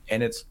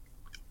 and it's,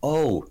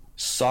 oh,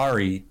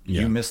 sorry,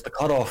 you missed the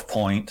cutoff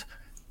point.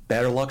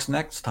 Better luck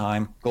next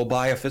time. Go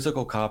buy a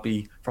physical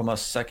copy from a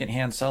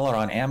secondhand seller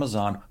on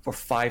Amazon for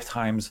 5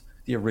 times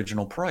the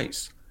original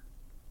price.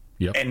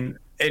 Yep. And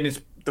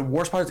it's the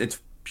worst part is it's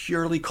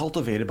purely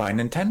cultivated by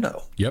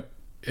Nintendo. Yep.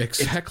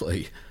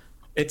 Exactly.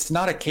 It's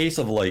not a case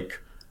of like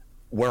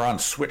we're on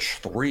Switch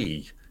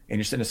 3 and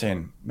you're sitting there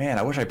saying, man,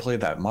 I wish I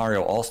played that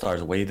Mario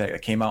All-Stars way that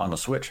it came out on the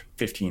Switch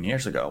 15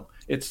 years ago.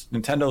 It's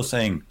Nintendo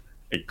saying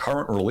a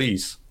current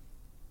release,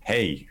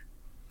 hey,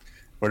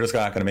 we're just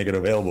not going to make it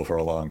available for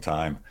a long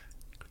time.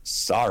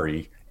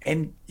 Sorry.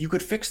 And you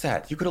could fix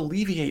that. You could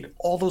alleviate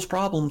all those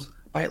problems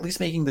by at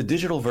least making the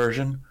digital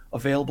version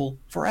available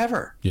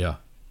forever. Yeah.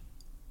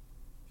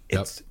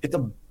 It's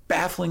a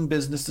baffling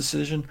business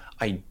decision.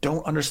 I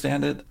don't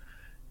understand it.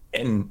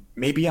 And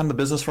maybe on the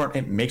business front,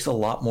 it makes a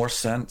lot more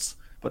sense.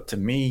 But to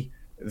me,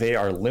 they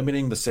are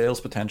limiting the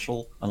sales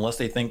potential unless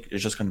they think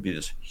it's just going to be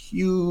this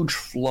huge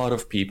flood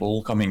of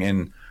people coming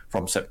in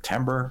from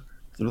September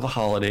through the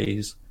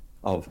holidays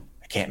of,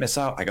 I can't miss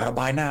out. I got to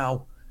buy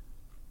now.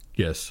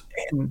 Yes.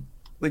 And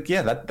like,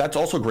 yeah, that's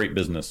also great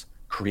business.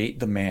 Create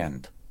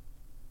demand.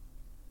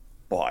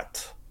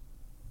 But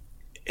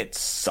it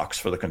sucks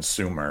for the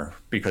consumer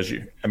because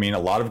a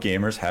lot of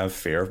gamers have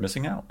fear of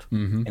missing out.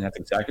 Mm-hmm. And that's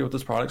exactly what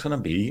this product's going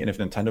to be. And if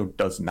Nintendo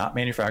does not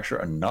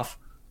manufacture enough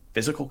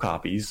physical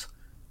copies,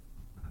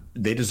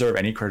 they deserve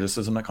any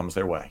criticism that comes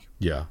their way.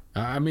 Yeah.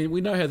 I mean,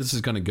 we know how this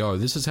is going to go.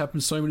 This has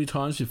happened so many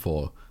times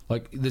before.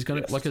 Like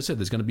like I said,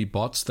 there's going to be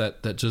bots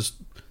that just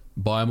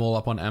buy them all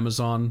up on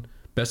Amazon,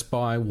 Best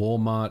Buy,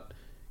 Walmart,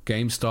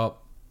 GameStop.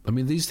 I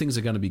mean, these things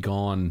are going to be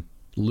gone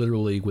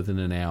literally within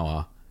an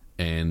hour,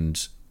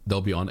 and they'll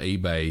be on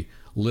eBay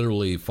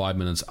literally 5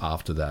 minutes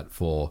after that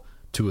for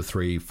 2 or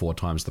 3, 4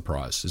 times the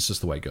price. It's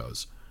just the way it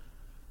goes.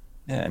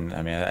 Yeah, and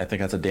I mean, I think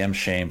that's a damn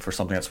shame for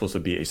something that's supposed to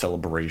be a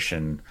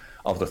celebration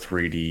of the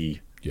 3D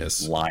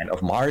line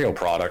of Mario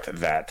product,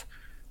 that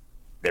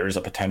there is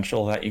a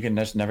potential that you can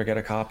just never get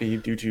a copy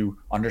due to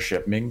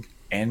undershipping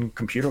and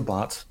computer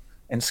bots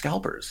and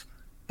scalpers.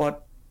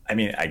 But I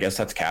mean, I guess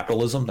that's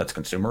capitalism, that's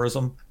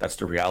consumerism, that's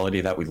the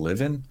reality that we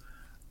live in.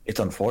 It's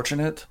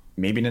unfortunate.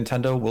 Maybe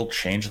Nintendo will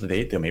change the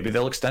date. Maybe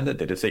they'll extend it.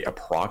 They did say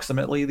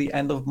approximately the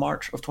end of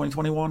March of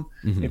 2021.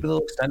 Mm-hmm. Maybe they'll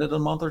extend it a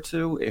month or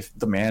two if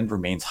demand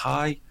remains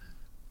high.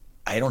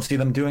 I don't see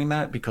them doing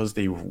that because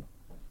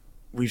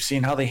we've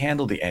seen how they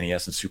handled the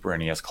NES and Super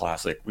NES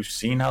Classic. We've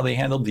seen how they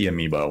handled the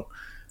Amiibo.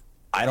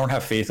 I don't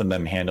have faith in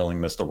them handling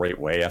this the right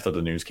way after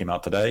the news came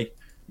out today.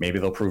 Maybe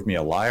they'll prove me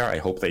a liar. I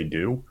hope they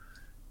do.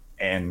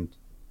 And,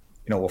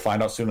 you know, we'll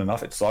find out soon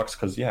enough. It sucks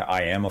because, yeah,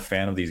 I am a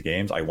fan of these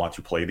games. I want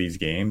to play these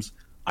games.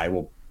 I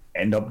will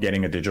end up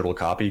getting a digital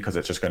copy because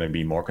it's just going to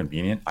be more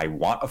convenient. I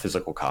want a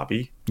physical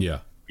copy.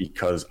 Yeah.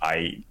 Because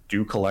I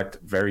do collect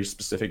very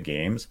specific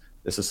games.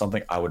 This is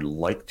something I would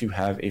like to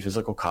have a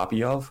physical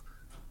copy of,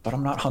 but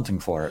I'm not hunting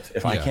for it.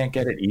 If I can't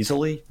get it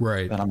easily,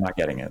 then I'm not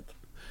getting it.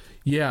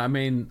 Yeah, I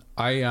mean,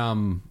 I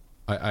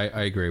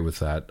agree with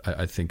that.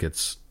 I think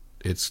it's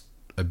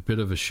a bit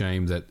of a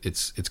shame that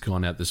it's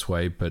gone out this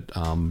way, but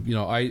you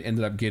know, I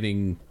ended up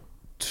getting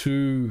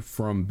 2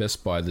 from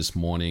Best Buy this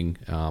morning.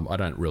 I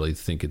don't really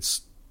think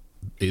it's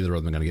either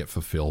of them going to get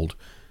fulfilled.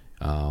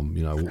 You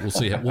know,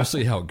 we'll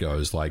see how it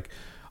goes. Like,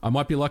 I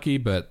might be lucky,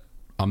 but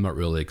I'm not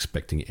really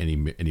expecting any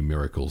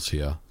miracles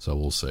here, so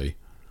we'll see.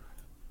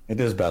 It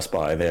is Best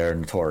Buy. They're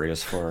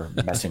notorious for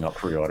messing up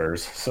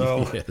pre-orders,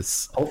 so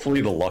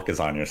hopefully the luck is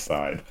on your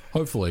side.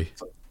 Hopefully.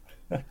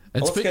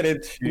 Let's get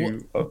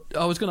into...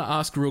 I was going to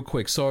ask real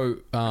quick, so,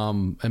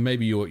 and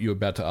maybe you're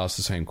about to ask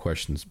the same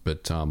questions,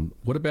 but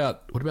what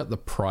about the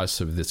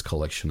price of this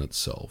collection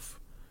itself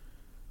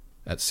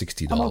at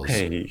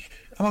 $60?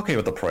 I'm okay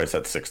with the price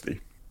at $60.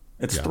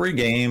 It's 3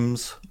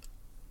 games,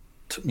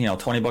 you know,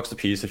 $20 a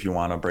piece if you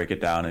want to break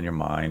it down in your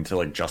mind to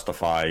like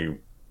justify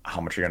how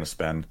much you're going to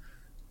spend.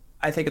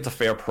 I think it's a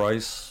fair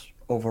price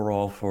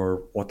overall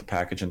for what the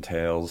package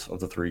entails of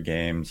the 3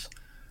 games.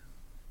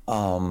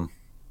 Yeah,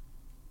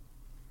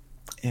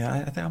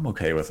 I think I'm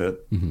okay with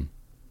it. Mm-hmm.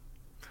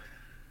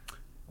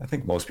 I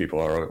think most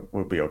people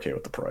would be okay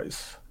with the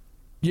price.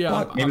 Yeah,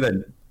 but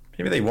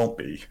maybe they won't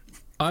be.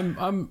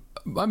 I'm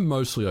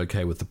mostly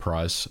okay with the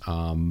price.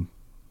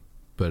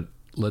 but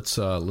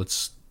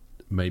let's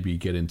maybe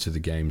get into the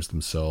games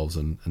themselves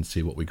and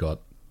see what we got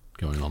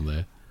going on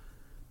there.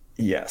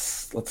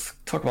 Yes, let's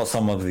talk about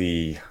some of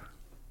the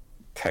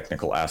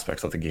technical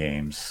aspects of the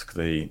games.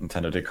 The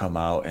Nintendo did come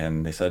out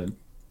and they said,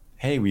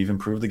 hey, we've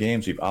improved the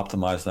games, we've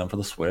optimized them for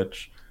the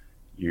Switch.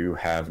 You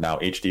have now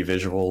HD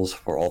visuals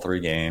for all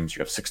 3 games. You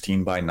have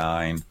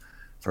 16:9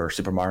 for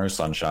Super Mario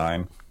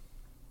Sunshine.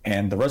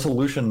 And the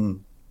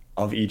resolution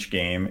of each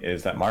game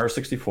is that Mario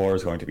 64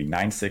 is going to be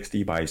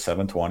 960 by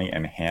 720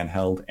 in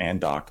handheld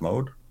and docked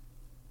mode.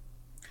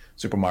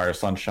 Super Mario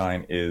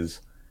Sunshine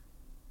is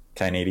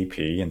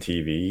 1080p in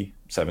TV,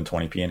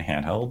 720p in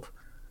handheld.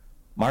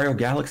 Mario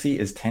Galaxy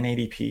is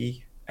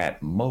 1080p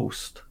at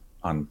most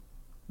on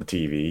the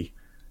TV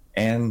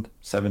and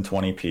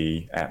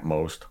 720p at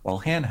most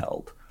while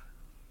handheld.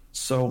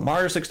 So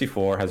Mario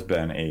 64 has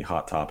been a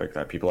hot topic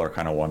that people are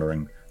kind of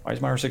wondering, why is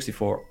Mario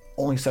 64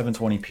 only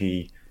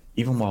 720p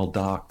even while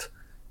docked?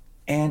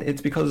 And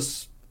it's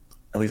because,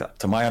 at least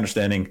to my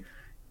understanding,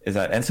 is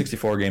that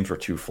N64 games were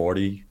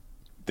 240.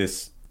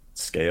 This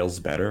scales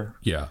better.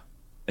 Yeah.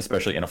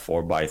 Especially in a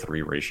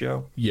 4:3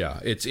 ratio. Yeah,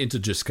 it's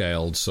integer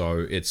scaled,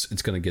 so it's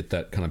going to get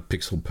that kind of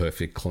pixel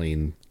perfect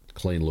clean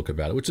look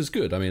about it, which is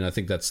good. I mean, I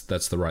think that's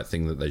the right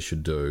thing that they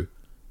should do,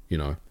 you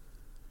know.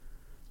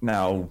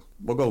 Now,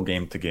 we'll go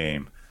game to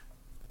game.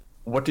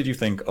 What did you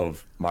think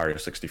of Mario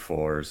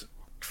 64's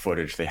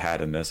footage they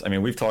had in this? I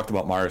mean, we've talked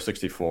about Mario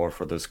 64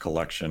 for this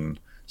collection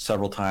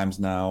several times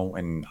now,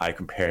 and I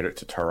compared it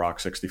to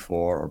Turok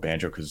 64 or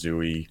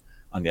Banjo-Kazooie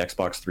on the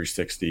Xbox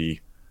 360,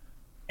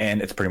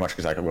 and it's pretty much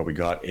exactly what we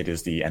got. It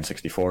is the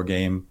N64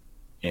 game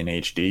in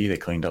HD. They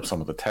cleaned up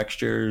some of the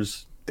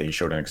textures. They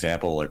showed an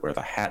example like where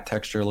the hat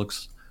texture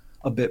looks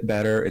a bit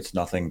better. It's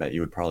nothing that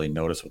you would probably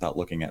notice without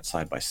looking at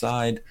side by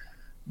side,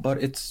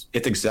 but it's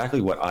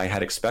exactly what I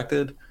had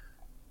expected,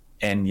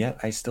 and yet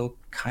I still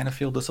kind of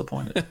feel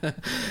disappointed.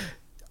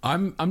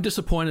 I'm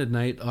disappointed,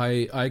 Nate.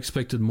 I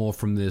expected more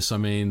from this. I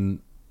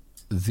mean,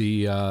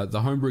 the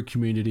homebrew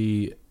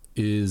community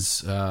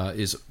is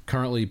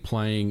currently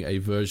playing a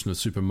version of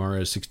Super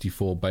Mario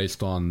 64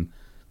 based on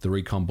the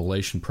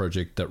recompilation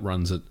project that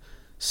runs at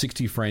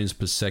 60 frames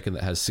per second,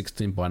 that has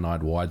 16:9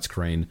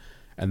 widescreen,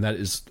 and that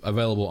is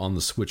available on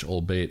the Switch,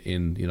 albeit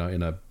in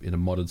a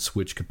modded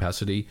Switch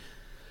capacity.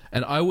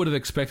 And I would have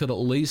expected at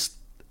least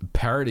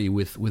parity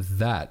with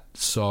that.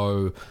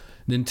 So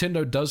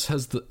Nintendo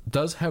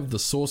does have the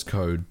source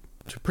code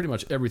to pretty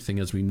much everything,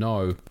 as we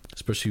know,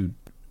 especially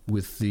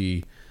with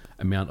the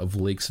amount of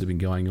leaks that have been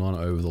going on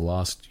over the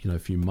last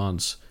few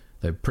months.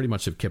 They pretty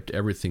much have kept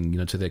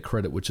everything to their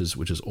credit, which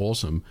is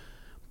awesome.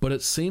 But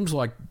it seems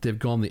like they've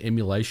gone the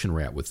emulation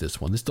route with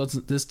this one.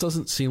 This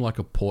doesn't seem like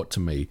a port to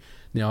me.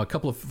 Now, a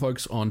couple of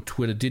folks on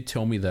Twitter did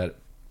tell me that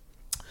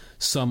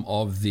some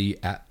of the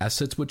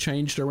assets were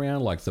changed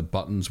around, like the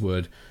buttons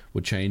were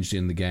changed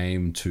in the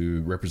game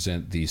to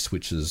represent the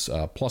Switch's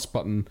plus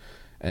button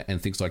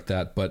and things like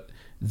that. But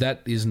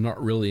that is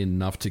not really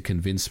enough to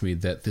convince me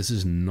that this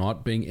is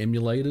not being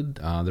emulated.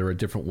 There are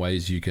different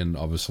ways you can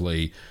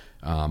obviously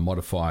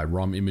modify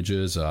ROM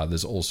images.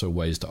 There's also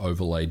ways to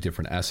overlay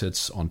different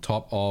assets on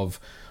top of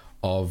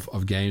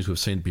games we've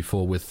seen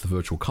before with the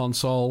Virtual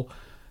Console.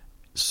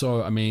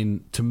 So, I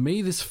mean, to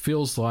me, this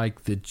feels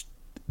like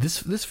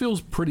this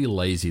feels pretty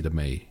lazy to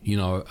me.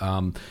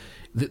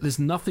 There's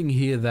nothing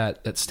here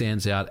that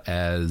stands out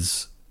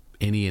as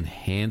any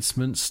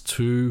enhancements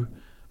to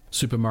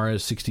Super Mario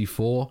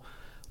 64.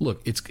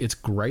 Look, it's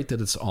great that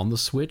it's on the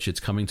Switch.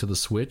 It's coming to the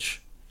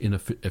Switch in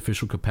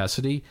official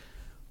capacity.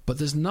 But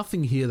there's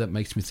nothing here that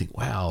makes me think,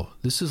 wow,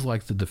 this is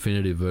like the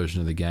definitive version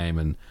of the game,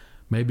 and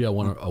maybe I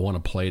want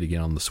to play it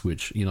again on the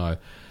Switch.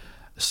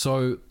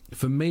 So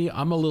for me,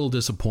 I'm a little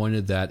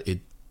disappointed that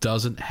it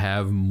doesn't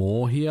have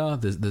more here.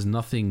 There's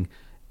nothing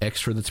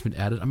extra that's been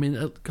added. I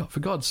mean, for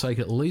God's sake,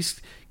 at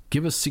least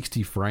give us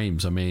 60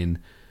 frames. I mean,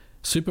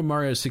 Super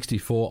Mario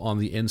 64 on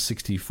the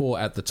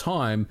N64 at the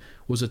time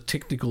was a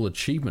technical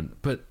achievement,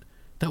 but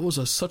that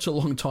was such a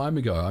long time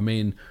ago. I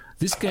mean,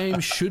 this game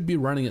should be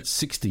running at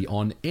 60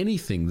 on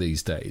anything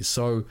these days.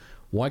 So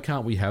why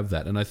can't we have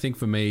that? And I think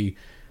for me,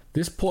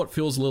 this port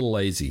feels a little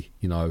lazy,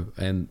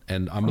 and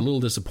I'm a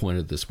little disappointed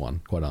at this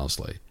one, quite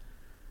honestly.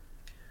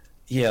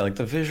 Yeah, like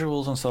the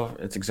visuals and stuff,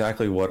 it's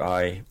exactly what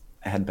I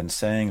had been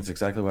saying. It's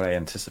exactly what I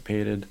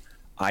anticipated.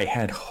 I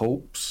had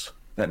hopes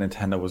that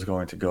Nintendo was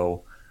going to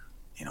go,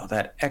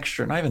 that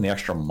extra, not even the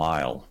extra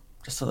mile,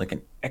 just like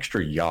an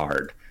extra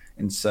yard,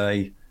 and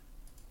say,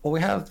 well, we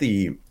have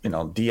the,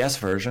 DS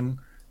version.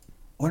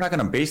 We're not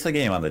going to base the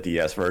game on the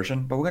DS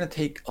version, but we're going to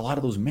take a lot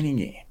of those mini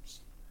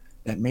games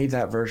that made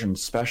that version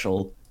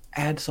special,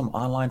 add some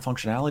online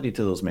functionality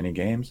to those mini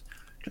games,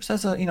 just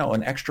as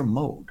an extra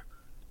mode.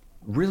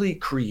 Really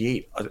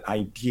create an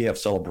idea of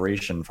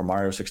celebration for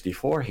Mario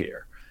 64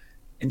 here.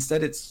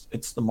 Instead,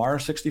 it's the Mario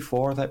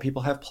 64 that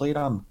people have played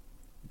on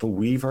the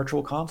Wii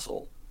Virtual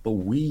Console, the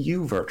Wii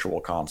U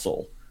Virtual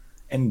Console,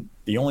 and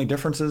the only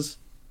difference is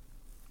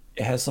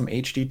it has some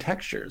HD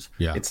textures.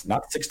 Yeah. It's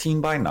not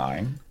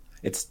 16:9.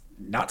 It's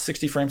not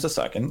 60 frames a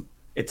second.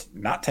 It's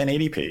not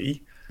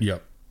 1080p.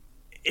 Yep.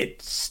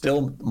 it's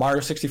still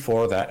Mario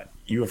 64 that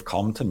you have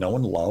come to know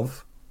and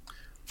love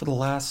for the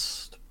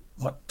last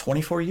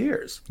 24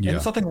 years. Yeah. And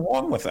there's nothing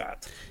wrong with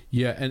that.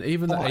 Yeah, and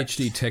even the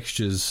HD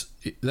textures,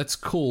 that's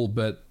cool,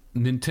 but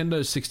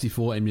Nintendo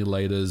 64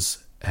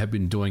 emulators have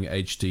been doing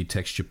HD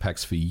texture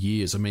packs for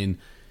years. I mean,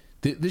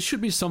 this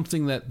should be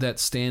something that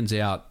stands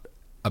out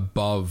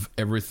above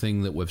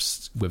everything that we've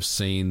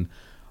seen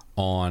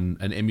on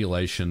an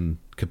emulation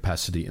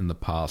capacity in the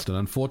past. And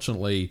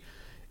unfortunately,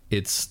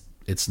 it's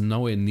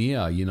nowhere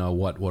near,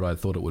 what I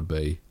thought it would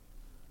be.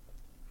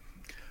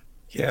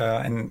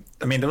 Yeah, and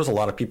I mean, there was a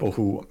lot of people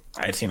who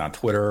I had seen on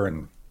Twitter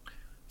and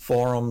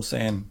forums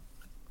saying,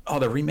 oh,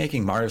 they're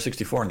remaking Mario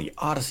 64 in the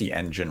Odyssey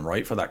engine,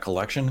 right, for that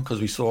collection? Because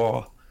we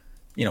saw,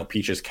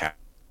 Peach's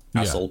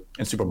Castle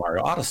in Super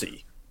Mario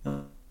Odyssey.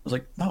 I was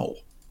like, no,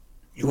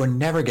 you are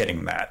never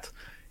getting that.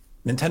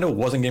 Nintendo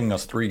wasn't giving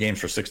us 3 games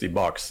for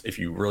 $60 if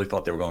you really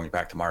thought they were going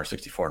back to Mario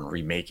 64 and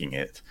remaking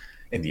it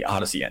in the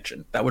Odyssey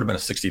engine. That would have been a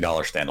 $60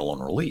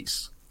 standalone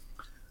release.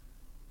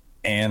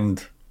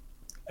 And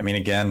I mean,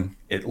 again,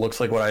 it looks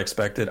like what I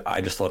expected.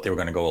 I just thought they were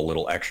going to go a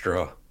little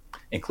extra,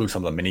 include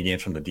some of the mini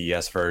games from the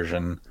DS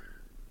version,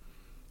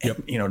 and,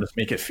 just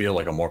make it feel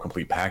like a more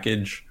complete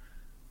package.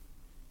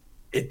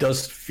 It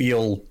does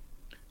feel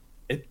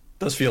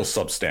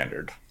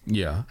substandard.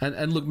 Yeah,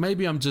 and look,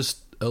 maybe I'm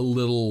just a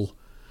little.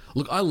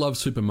 Look, I love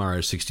Super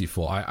Mario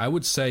 64. I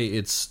would say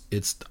it's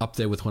up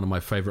there with one of my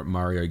favorite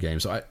Mario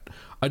games. I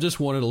just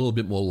wanted a little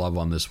bit more love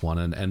on this one,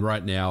 and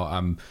right now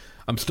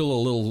I'm still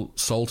a little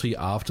salty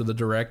after the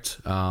Direct.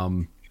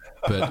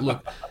 But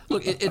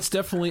look, it's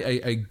definitely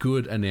a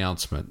good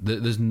announcement.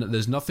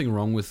 There's nothing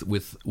wrong with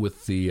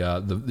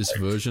this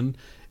version.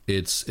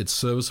 It's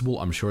serviceable.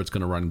 I'm sure it's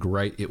going to run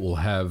great. It will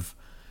have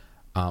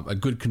a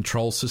good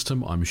control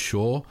system, I'm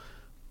sure.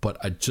 But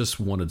I just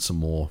wanted some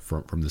more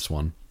from this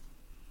one.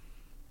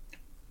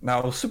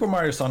 Now, Super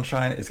Mario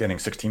Sunshine is getting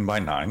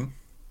 16:9.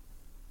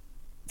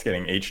 It's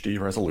getting HD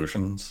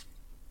resolutions.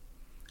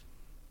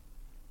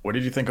 What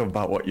did you think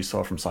about what you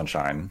saw from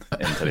Sunshine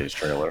in today's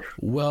trailer?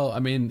 Well, I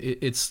mean,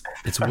 it's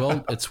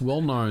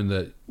well known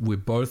that we're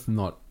both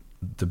not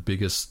the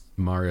biggest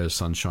Mario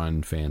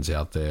Sunshine fans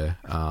out there.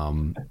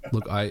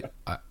 Look,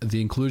 the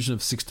inclusion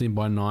of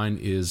 16:9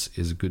 is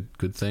a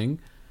good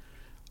thing.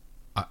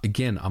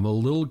 Again, I'm a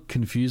little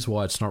confused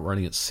why it's not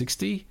running at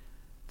 60.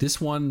 This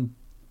one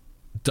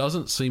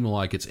doesn't seem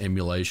like it's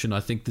emulation.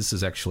 I think this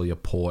is actually a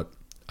port,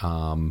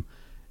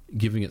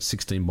 giving it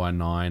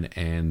 16:9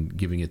 and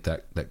giving it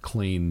that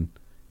clean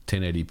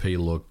 1080p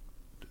look.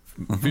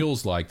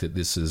 Feels like that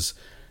this is,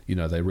 they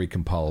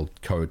recompiled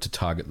code to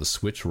target the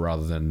Switch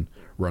rather than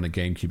run a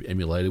GameCube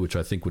emulator, which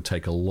I think would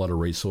take a lot of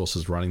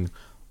resources running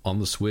on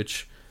the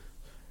Switch.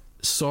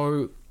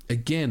 So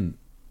again,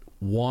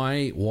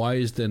 why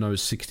is there no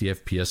 60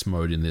 FPS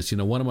mode in this?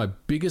 One of my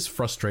biggest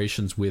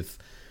frustrations with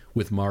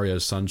Mario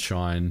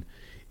Sunshine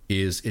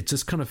is it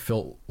just kind of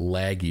felt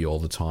laggy all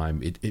the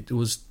time.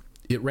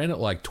 It ran at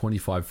like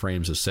 25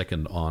 frames a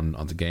second on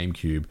the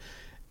GameCube,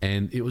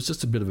 and it was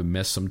just a bit of a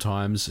mess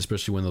sometimes,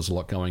 especially when there was a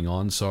lot going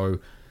on. So,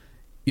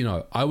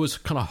 I was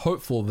kind of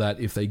hopeful that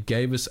if they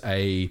gave us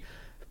a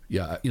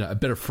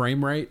better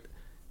frame rate,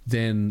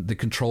 then the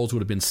controls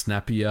would have been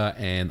snappier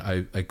and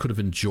I could have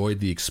enjoyed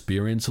the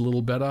experience a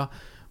little better.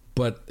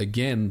 But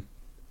again,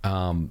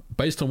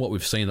 based on what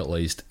we've seen, at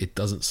least, it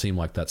doesn't seem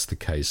like that's the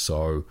case.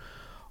 So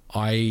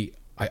I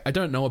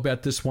don't know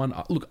about this one.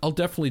 Look, I'll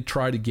definitely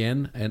try it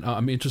again, and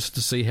I'm interested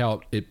to see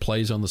how it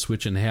plays on the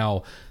Switch and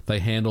how they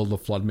handle the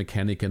flood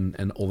mechanic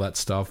and all that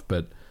stuff.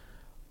 But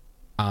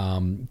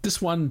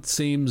this one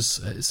seems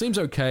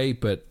okay,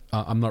 but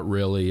I'm not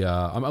really.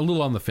 I'm a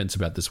little on the fence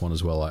about this one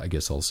as well, I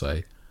guess I'll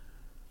say.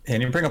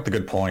 And you bring up the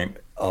good point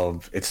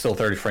of it's still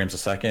 30 frames a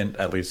second,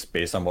 at least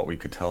based on what we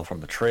could tell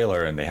from the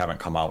trailer, and they haven't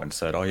come out and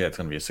said, oh yeah, it's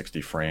going to be a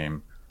 60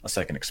 frame a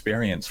second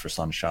experience for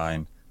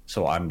Sunshine.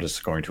 So I'm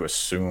just going to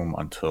assume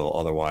until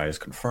otherwise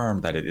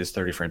confirmed that it is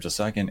 30 frames a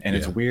second. And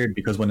it's weird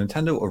because when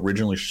Nintendo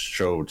originally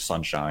showed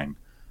Sunshine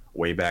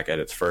way back at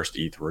its first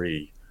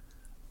E3,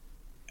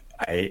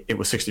 it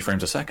was 60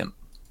 frames a second.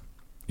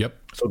 Yep.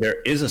 So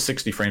there is a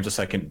 60 frames a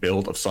second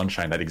build of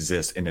Sunshine that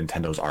exists in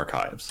Nintendo's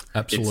archives.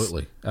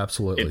 Absolutely.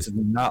 It's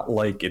not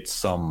like it's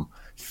some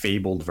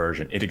fabled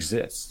version. It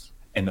exists.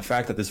 And the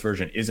fact that this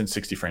version isn't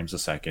 60 frames a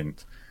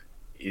second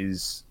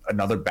is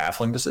another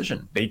baffling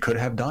decision. They could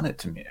have done it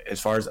to me. As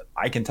far as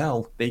I can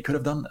tell, they could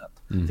have done that.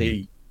 Mm-hmm.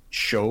 They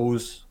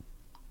chose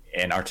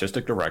an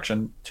artistic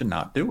direction to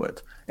not do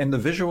it. And the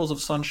visuals of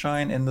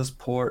Sunshine in this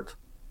port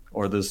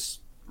or this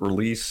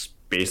release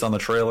based on the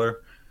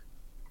trailer,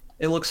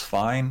 it looks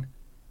fine.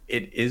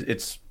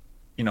 It's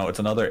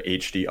another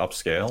HD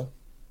upscale.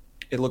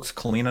 It looks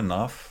clean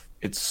enough.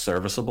 It's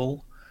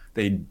serviceable.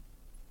 It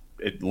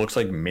looks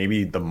like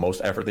maybe the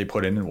most effort they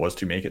put in was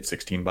to make it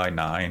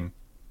 16:9,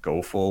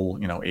 go full,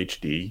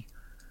 HD.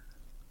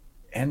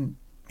 And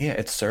yeah,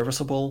 it's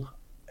serviceable.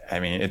 I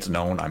mean, it's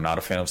known I'm not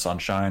a fan of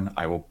Sunshine.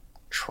 I will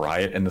try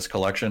it in this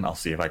collection. I'll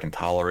see if I can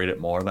tolerate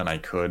it more than I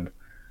could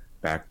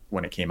back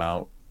when it came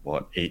out,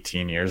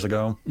 18 years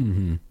ago.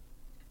 Mm-hmm.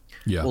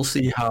 Yeah. We'll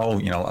see how,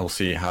 I'll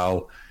see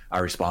how I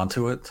respond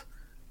to it.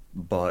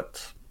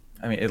 But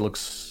I mean, it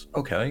looks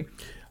okay.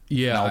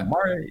 Yeah. Now,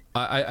 Mario,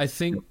 I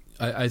think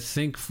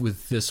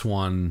with this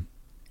one,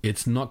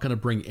 it's not going to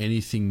bring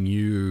anything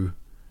new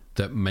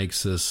that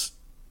makes us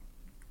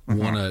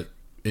want to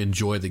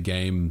enjoy the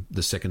game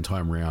the second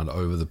time round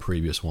over the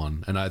previous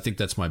one. And I think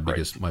that's my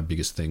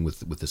biggest thing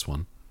with this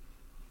one.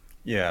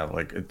 Yeah,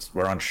 like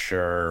we're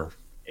unsure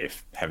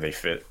have they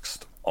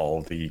fixed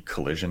all the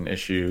collision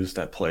issues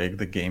that plague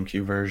the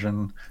GameCube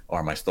version, or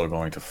am I still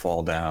going to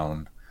fall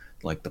down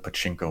like the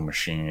pachinko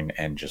machine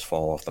and just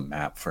fall off the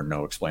map for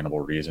no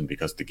explainable reason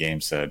because the game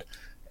said,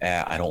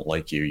 I don't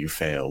like you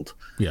failed.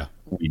 Yeah.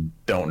 We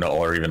don't know,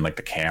 or even like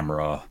the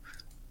camera.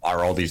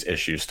 Are all these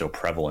issues still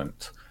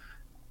prevalent?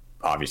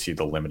 Obviously,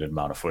 the limited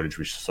amount of footage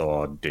we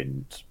saw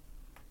didn't,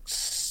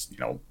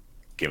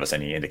 give us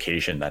any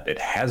indication that it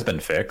has been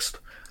fixed,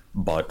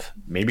 but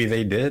maybe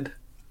they did.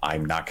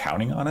 I'm not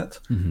counting on it,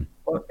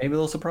 but maybe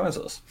they'll surprise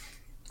us.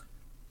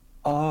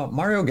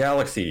 Mario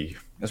Galaxy,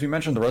 as we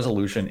mentioned, the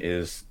resolution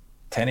is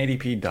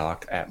 1080p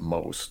docked at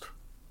most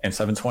and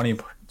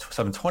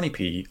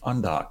 720p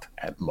undocked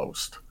at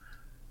most.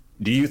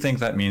 Do you think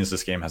that means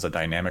this game has a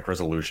dynamic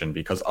resolution?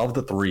 Because of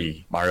the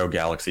three, Mario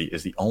Galaxy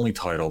is the only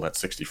title that's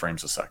 60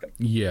 frames a second.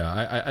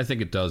 Yeah, I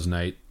think it does,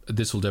 Nate.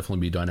 This will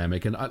definitely be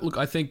dynamic. And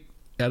I think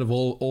out of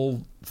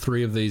all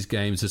three of these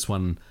games, this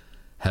one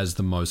has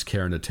the most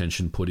care and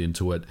attention put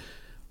into it.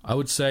 I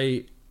would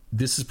say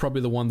this is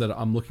probably the one that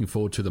I'm looking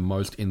forward to the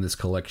most in this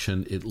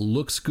collection. It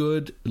looks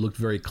good. It looked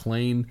very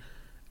clean.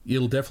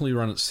 It'll definitely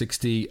run at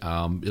 60.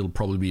 It'll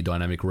probably be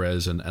dynamic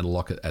res and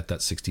lock it at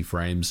that 60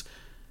 frames.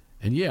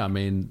 And yeah, I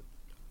mean,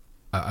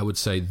 I would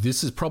say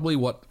this is probably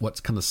what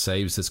kind of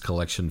saves this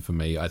collection for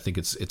me. I think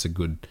it's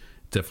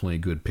definitely a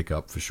good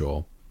pickup for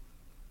sure.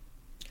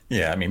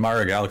 Yeah, I mean,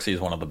 Mario Galaxy is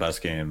one of the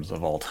best games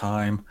of all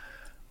time.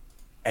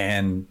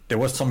 And there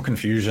was some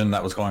confusion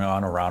that was going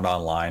on around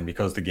online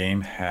because the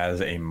game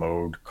has a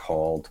mode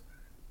called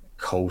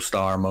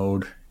Co-Star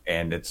mode,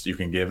 and you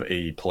can give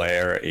a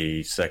player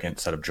a second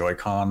set of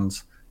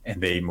Joy-Cons and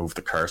they move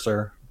the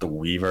cursor. The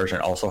Wii version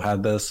also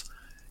had this.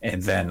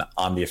 And then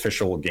on the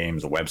official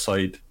game's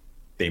website,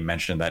 they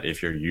mentioned that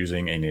if you're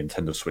using a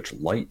Nintendo Switch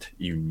Lite,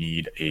 you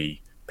need a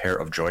pair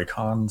of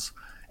Joy-Cons,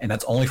 and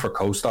that's only for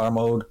Co-Star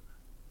mode.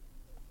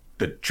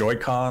 The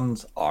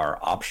Joy-Cons are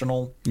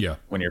optional. Yeah.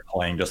 When you're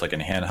playing just like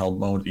in handheld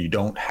mode, you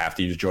don't have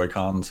to use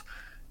Joy-Cons,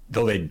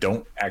 though they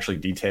don't actually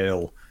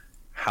detail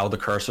how the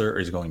cursor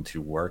is going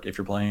to work if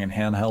you're playing in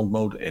handheld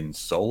mode in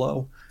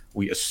solo.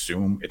 We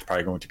assume it's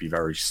probably going to be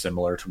very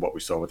similar to what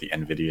we saw with the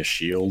NVIDIA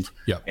Shield.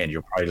 Yeah. And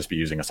you'll probably just be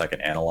using a second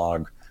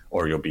analog,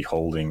 or you'll be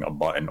holding a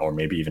button or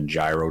maybe even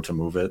gyro to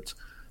move it.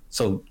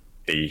 So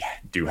they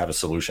do have a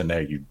solution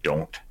there. You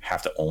don't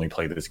have to only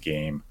play this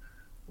game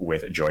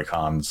with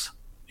Joy-Cons.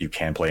 You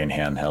can play in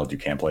handheld, you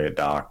can play it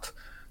docked.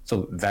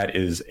 So that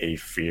is a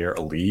fear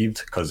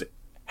alleviated, because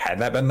had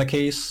that been the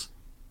case,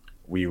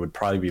 we would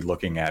probably be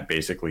looking at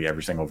basically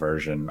every single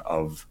version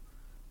of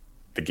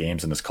the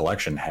games in this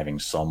collection having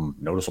some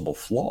noticeable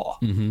flaw,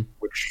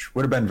 which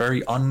would have been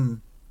very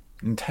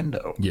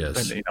un-Nintendo.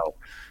 Yes. And,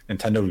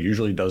 Nintendo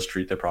usually does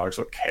treat their products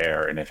with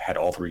care, and if had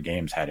all three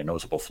games had a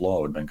noticeable flaw,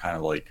 it would have been kind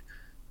of like,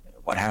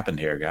 what happened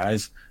here,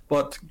 guys?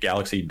 But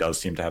Galaxy does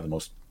seem to have the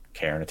most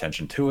care and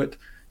attention to it.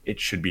 It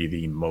should be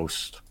the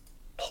most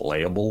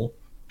playable,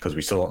 because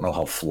we still don't know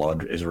how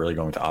FLUDD is really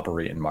going to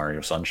operate in Mario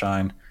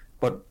Sunshine,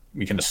 but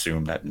we can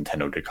assume that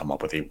Nintendo did come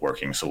up with a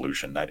working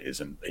solution that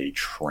isn't a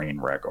train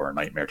wreck or a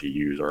nightmare to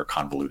use or a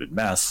convoluted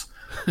mess.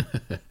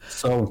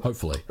 So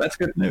hopefully that's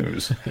good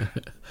news.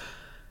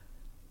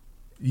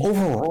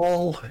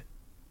 Overall,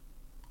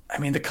 I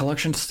mean, the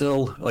collection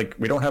still, like,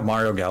 we don't have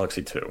Mario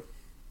Galaxy 2.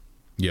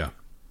 Yeah.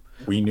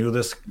 We knew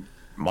this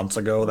months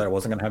ago that it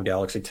wasn't going to have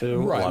Galaxy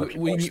 2. Right. A lot of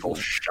people are still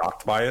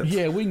shocked by it.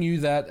 Yeah, we knew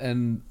that,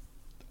 and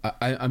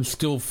I'm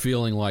still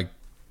feeling like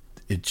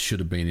it should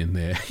have been in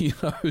there,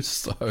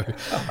 so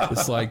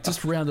it's like,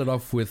 just round it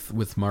off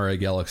with Mario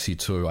Galaxy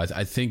 2.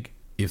 I think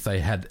if they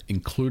had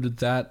included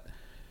that,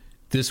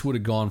 this would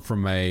have gone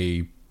from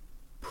a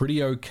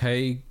pretty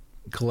okay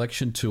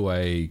collection to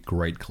a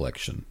great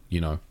collection,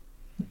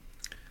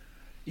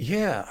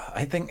 Yeah,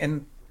 I think,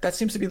 and that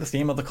seems to be the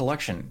theme of the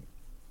collection.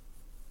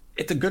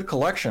 It's a good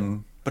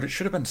collection, but it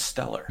should have been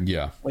stellar.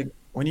 Yeah. Like,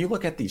 when you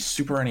look at the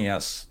Super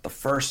NES, the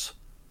first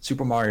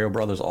Super Mario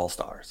Brothers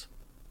All-Stars,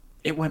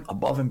 it went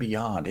above and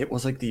beyond. It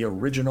was like the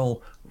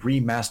original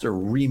remaster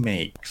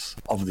remakes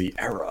of the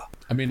era.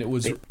 I mean, it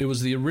was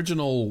the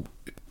original,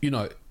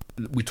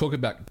 we talk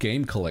about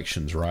game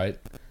collections, right?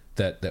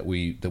 That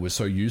we're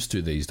so used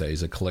to these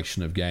days, a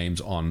collection of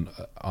games on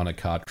a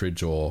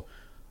cartridge or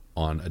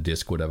on a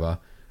disc, whatever.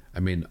 I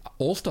mean,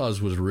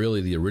 All-Stars was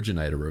really the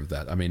originator of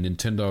that. I mean,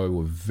 Nintendo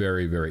were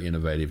very, very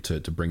innovative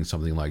to bring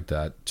something like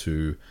that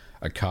to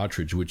a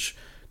cartridge, which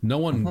no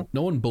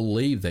one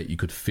believed that you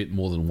could fit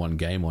more than one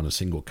game on a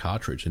single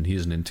cartridge. And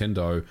here's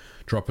Nintendo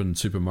dropping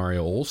Super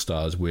Mario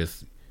All-Stars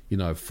with,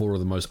 4 of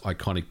the most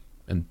iconic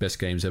and best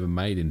games ever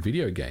made in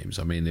video games.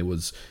 I mean, it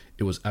was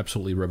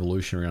absolutely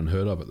revolutionary,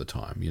 unheard of at the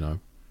time, you know.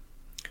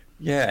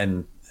 Yeah,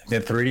 and the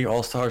 3D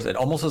All-Stars, it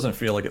almost doesn't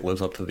feel like it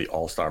lives up to the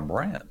All-Star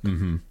brand.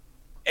 Mm-hmm.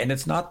 And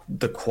it's not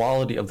the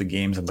quality of the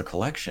games in the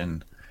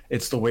collection,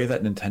 it's the way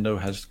that Nintendo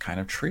has kind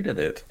of treated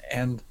it.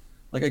 And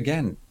like,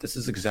 again, this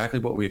is exactly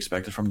what we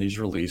expected from these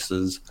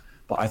releases,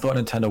 but I thought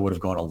Nintendo would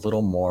have gone a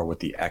little more with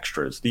the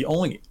extras. The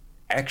only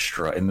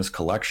extra in this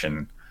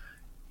collection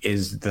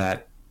is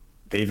that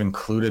they've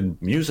included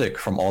music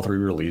from all 3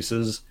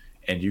 releases,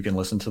 and you can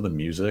listen to the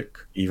music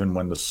even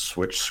when the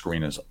Switch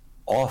screen is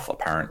off,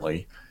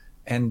 apparently.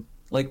 And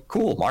like,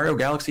 cool, Mario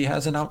Galaxy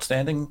has an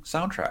outstanding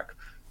soundtrack.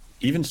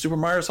 Even Super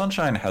Mario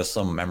Sunshine has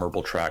some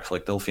memorable tracks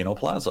like Delfino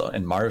Plaza,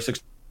 and Mario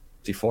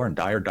 64 and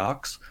Dire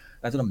Docks.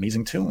 That's an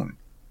amazing tune.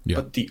 Yeah.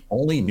 But the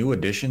only new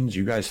additions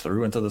you guys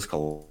threw into this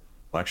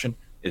collection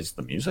is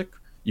the music.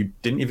 You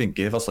didn't even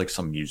give us like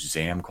some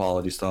museum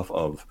quality stuff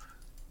of,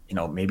 you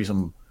know, maybe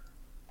some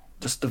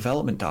just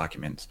development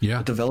documents,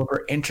 yeah, a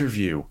developer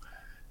interview,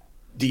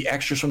 the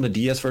extras from the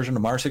DS version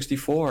of Mario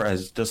 64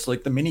 as just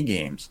like the mini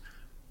games,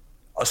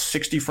 a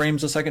 60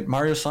 frames a second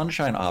Mario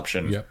Sunshine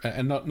option. Yeah,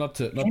 and not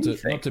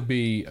to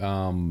be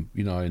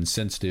you know,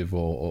 insensitive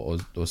or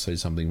say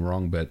something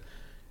wrong, but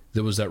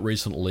there was that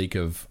recent leak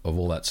of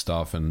all that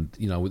stuff, and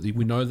you know, we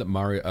know that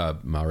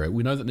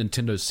we know that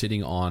Nintendo's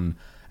sitting on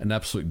an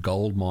absolute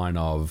goldmine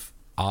of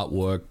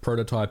artwork,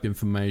 prototype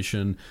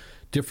information,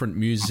 different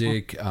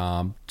music,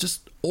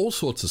 just all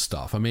sorts of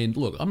stuff. I mean,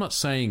 look, I'm not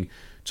saying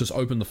just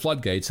open the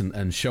floodgates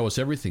and show us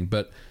everything,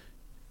 but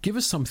give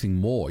us something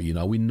more. You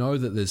know, we know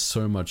that there's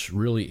so much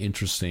really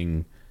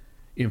interesting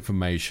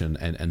information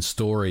and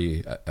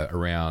story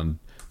around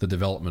the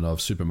development of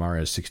Super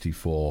Mario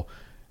 64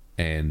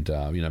 and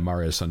you know,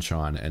 Mario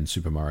Sunshine and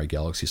Super Mario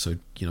Galaxy. So,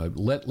 you know,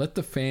 let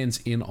the fans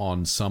in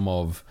on some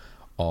of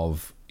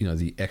you know,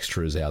 the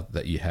extras out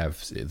that you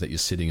have, that you're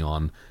sitting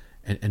on,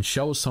 and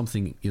show us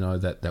something, you know,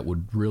 that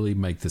would really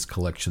make this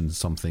collection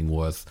something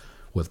worth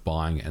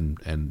buying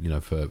and you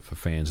know, for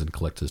fans and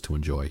collectors to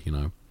enjoy, you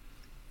know.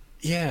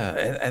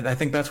 Yeah, and I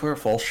think that's where it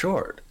falls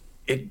short.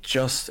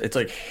 It's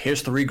like,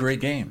 here's 3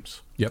 great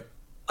games. Yep.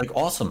 Like,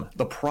 awesome.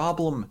 The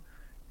problem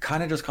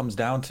kind of just comes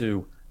down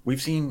to,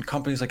 we've seen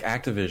companies like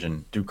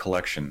Activision do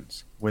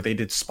collections where they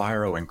did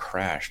Spyro and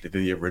Crash. They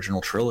did the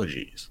original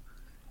trilogies,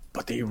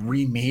 but they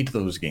remade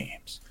those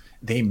games.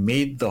 They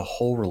made the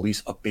whole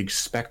release a big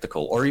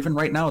spectacle. Or even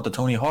right now at the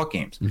Tony Hawk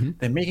games,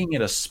 they're making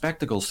it a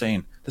spectacle,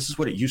 saying, this is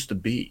what it used to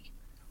be.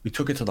 We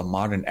took it to the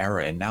modern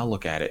era, and now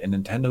look at it. And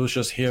Nintendo's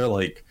just here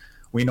like,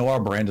 we know our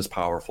brand is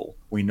powerful.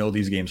 We know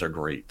these games are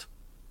great.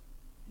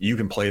 You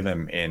can play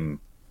them in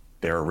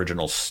their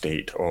original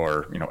state,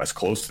 or, you know, as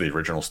close to the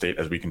original state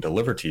as we can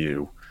deliver to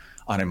you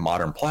on a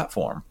modern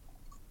platform.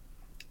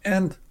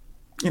 And,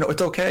 you know,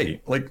 it's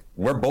okay. Like,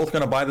 we're both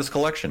going to buy this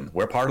collection.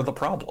 We're part of the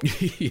problem.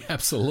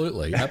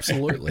 Absolutely.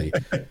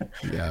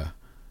 Yeah.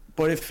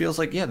 But it feels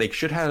like, yeah, they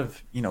should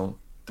have, you know,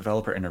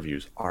 developer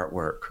interviews,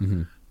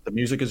 artwork. The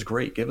music is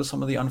great. Give us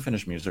some of the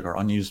unfinished music or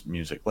unused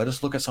music. Let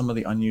us look at some of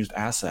the unused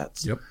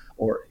assets. Yep.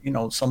 Or, you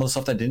know, some of the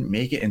stuff that didn't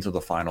make it into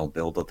the final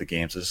build of the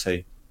games, to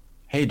say,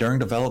 hey, during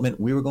development,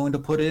 we were going to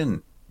put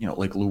in, you know,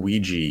 like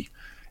Luigi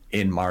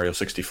in Mario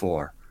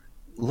 64.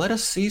 Let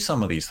us see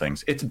some of these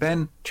things. It's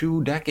been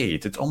 2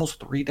 decades. It's almost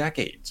 3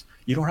 decades.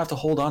 You don't have to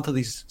hold on to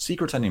these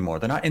secrets anymore.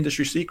 They're not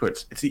industry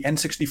secrets. It's the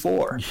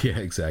N64. Yeah,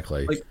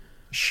 exactly. Like,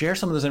 share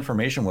some of this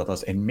information with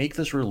us and make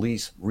this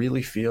release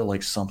really feel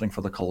like something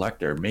for the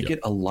collector. Make it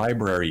a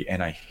library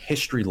and a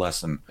history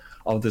lesson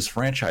of this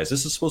franchise.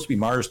 This is supposed to be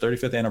Mario's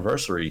 35th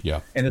anniversary. Yeah.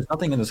 And there's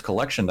nothing in this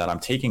collection that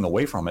I'm taking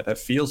away from it that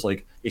feels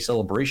like a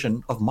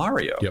celebration of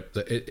Mario. Yep.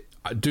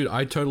 Dude,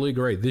 I totally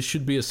agree. This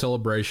should be a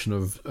celebration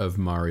of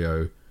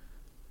Mario,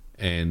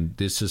 and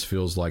this just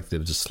feels like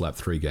they've just slapped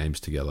 3 games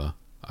together.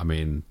 I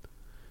mean,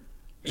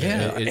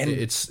 yeah,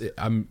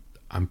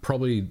 I'm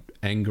probably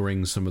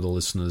angering some of the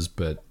listeners,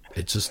 but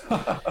it just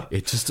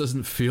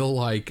doesn't feel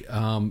like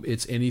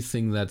it's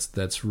anything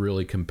that's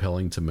really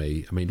compelling to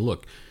me. I mean,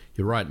 look,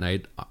 you're right,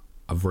 Nate.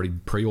 I've already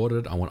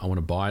pre-ordered. I want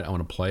to buy it. I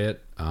want to play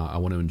it. I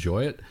want to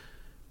enjoy it.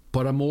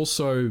 But I'm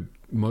also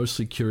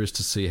mostly curious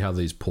to see how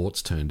these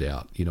ports turned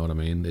out. You know what I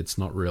mean? It's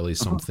not really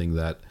something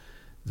that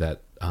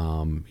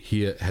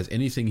here has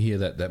anything here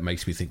that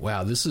makes me think,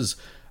 wow, this is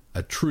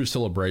a true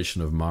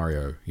celebration of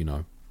Mario. You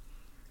know.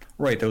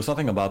 Right. There was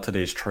nothing about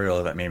today's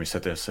trailer that made me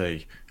sit there and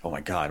say, oh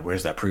my God,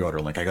 where's that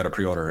pre-order link? I got to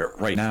pre-order it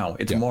right now.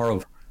 It's more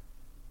of,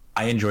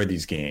 I enjoyed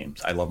these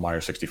games. I love Mario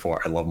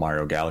 64. I love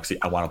Mario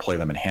Galaxy. I want to play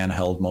them in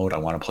handheld mode. I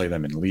want to play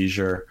them in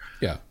leisure.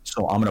 Yeah.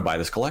 So I'm going to buy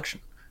this collection.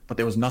 But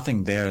there was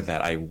nothing there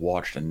that I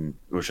watched and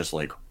it was just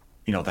like,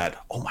 you know,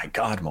 that, oh my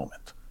God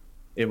moment.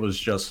 It was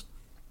just,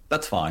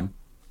 that's fine.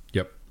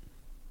 Yep.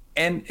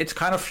 And it's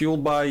kind of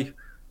fueled by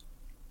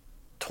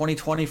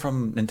 2020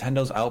 from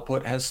Nintendo's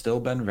output has still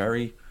been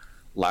very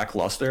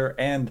lackluster.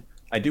 And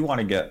I do want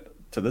to get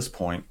to this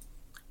point,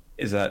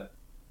 is that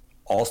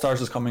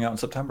All-Stars is coming out in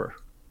September.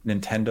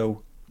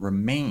 Nintendo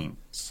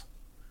remains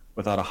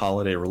without a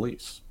holiday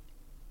release.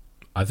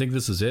 I think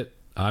this is it.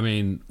 I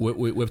mean,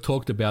 we've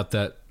talked about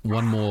that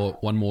one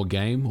more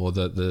game, or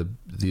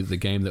the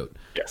game that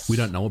we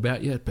don't know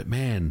about yet. But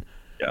man,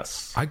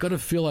 yes, I got to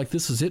feel like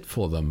this is it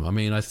for them. I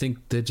mean, I think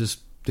they're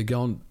just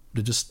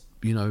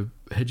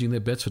hedging their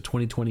bets for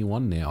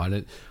 2021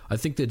 now. I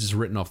think they're just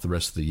written off the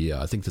rest of the year.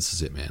 I think this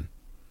is it, man.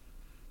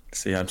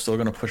 See, I'm still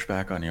going to push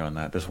back on you on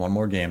that. There's one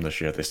more game this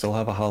year. They still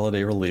have a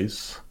holiday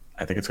release.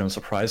 I think it's going to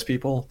surprise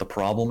people. The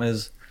problem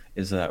is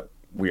that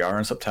we are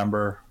in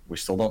September. We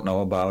still don't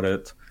know about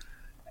it.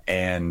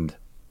 And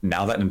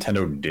now that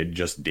Nintendo did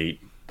just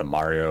date the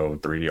Mario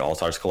 3D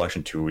All-Stars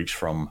collection 2 weeks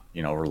from,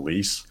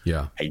 release.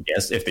 Yeah. I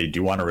guess if they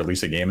do want to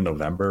release a game in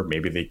November,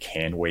 maybe they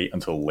can wait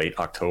until late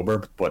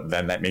October. But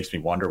then that makes me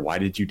wonder, why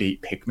did you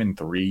date Pikmin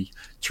 3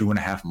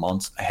 2.5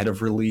 months ahead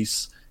of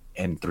release?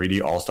 And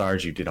 3D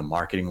All-Stars, you did a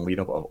marketing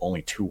lead-up of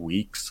only 2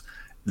 weeks.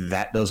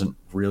 That doesn't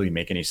really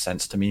make any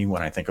sense to me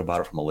when I think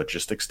about it from a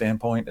logistics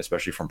standpoint,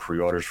 especially from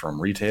pre-orders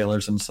from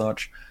retailers and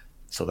such.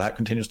 So that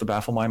continues to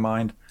baffle my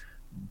mind.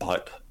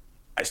 But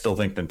I still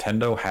think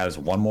Nintendo has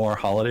one more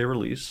holiday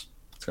release.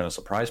 It's going to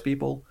surprise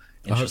people.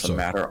 It's just a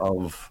matter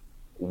of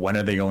when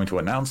are they going to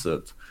announce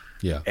it.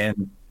 Yeah.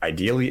 And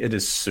ideally, it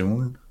is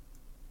soon.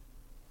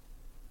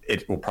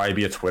 It will probably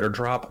be a Twitter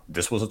drop.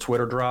 This was a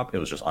Twitter drop. It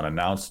was just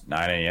unannounced,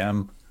 9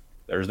 a.m.,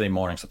 Thursday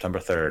morning, September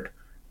 3rd.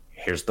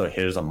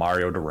 Here's a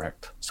Mario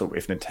Direct. So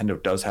if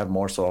Nintendo does have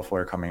more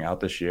software coming out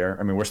this year,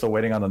 I mean, we're still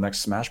waiting on the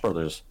next Smash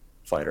Brothers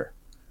fighter.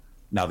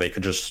 Now they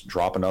could just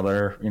drop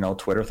another,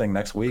 Twitter thing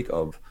next week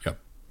of,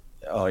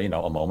 a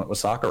moment with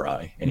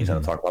Sakurai, and he's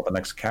going to talk about the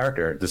next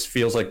character. This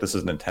feels like this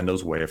is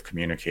Nintendo's way of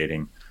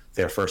communicating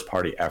their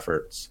first-party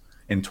efforts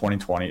in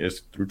 2020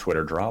 is through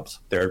Twitter drops.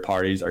 Third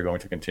parties are going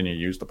to continue to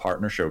use the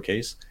partner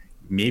showcase.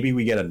 Maybe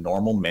we get a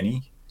normal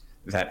mini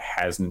that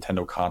has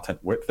Nintendo content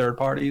with third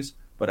parties.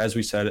 But as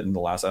we said in the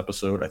last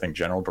episode, I think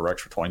general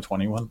directs for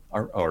 2021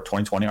 or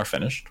 2020 are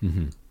finished.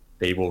 Mm-hmm.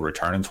 They will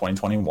return in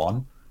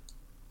 2021.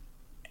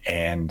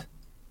 And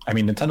I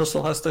mean, Nintendo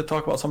still has to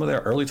talk about some of their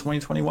early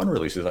 2021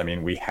 releases. I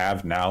mean, we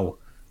have now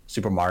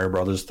Super Mario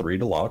Bros. 3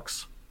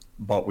 Deluxe,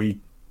 but we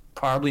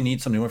probably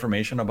need some new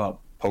information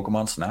about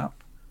Pokemon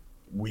Snap.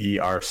 We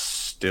are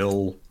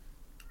still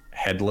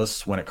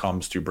headless when it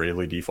comes to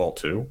Bravely Default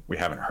 2. We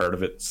haven't heard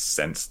of it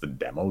since the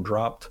demo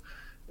dropped,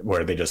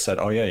 where they just said,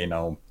 oh yeah,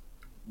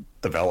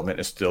 development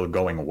is still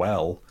going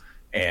well.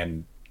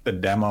 And the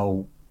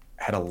demo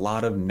had a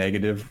lot of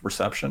negative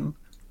reception.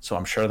 So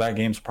I'm sure that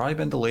game's probably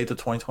been delayed to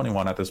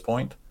 2021 at this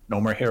point. No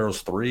More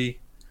Heroes 3,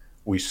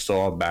 we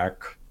saw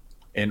back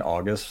in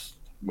August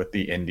with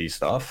the indie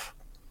stuff.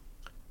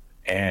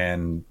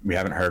 And we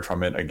haven't heard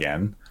from it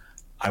again.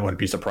 I wouldn't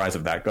be surprised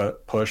if that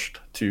got pushed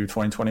to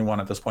 2021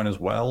 at this point as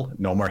well.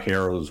 No More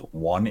Heroes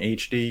 1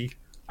 HD,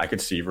 I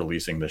could see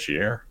releasing this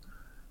year.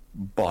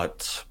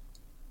 But,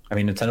 I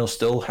mean, Nintendo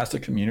still has to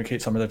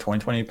communicate some of their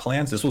 2020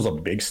 plans. This was a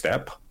big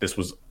step. This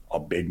was a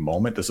big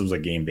moment. This was a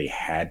game they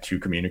had to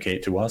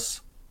communicate to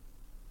us.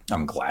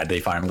 I'm glad they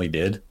finally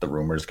did. The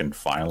rumors can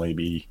finally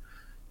be,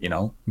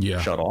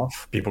 shut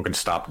off. People can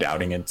stop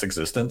doubting its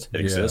existence.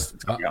 It exists.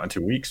 It's coming out in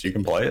 2 weeks. You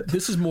can play it.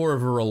 This is more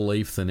of a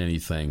relief than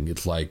anything.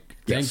 It's like,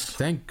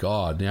 thank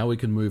God. Now we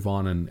can move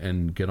on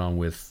and get on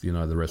with,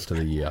 the rest of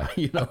the year.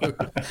 We've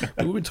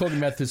been talking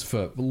about this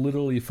for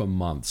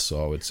months.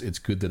 So it's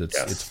good that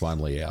it's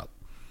finally out.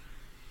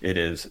 It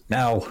is.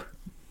 Now,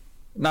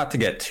 not to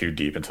get too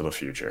deep into the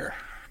future,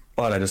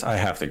 but I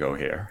have to go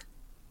here.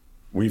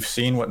 We've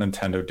seen what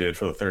Nintendo did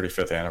for the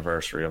 35th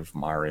anniversary of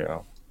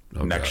Mario.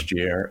 Next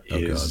year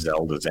is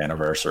Zelda's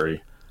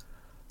anniversary.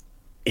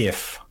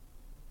 If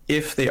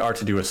they are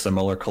to do a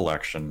similar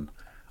collection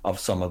of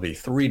some of the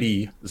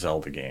 3D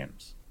Zelda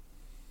games,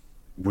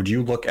 would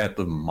you look at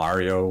the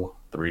Mario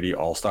 3D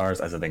All-Stars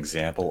as an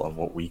example of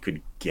what we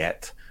could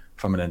get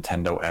from a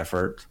Nintendo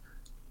effort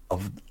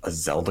of a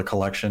Zelda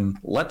collection?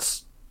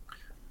 Let's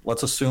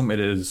assume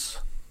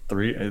it's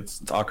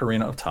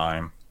Ocarina of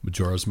Time,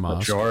 Majora's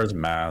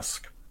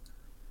Mask.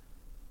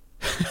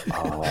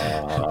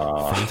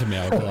 Phantom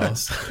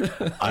Hourglass.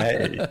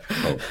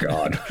 Oh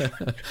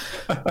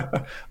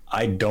God.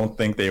 I don't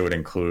think they would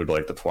include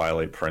like the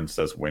Twilight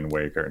Princess, Wind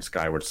Waker, and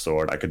Skyward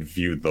Sword. I could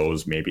view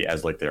those maybe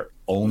as like their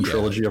own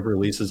trilogy of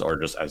releases, or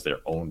just as their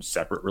own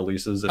separate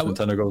releases if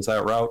Nintendo goes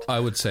that route. I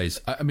would say,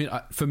 I mean,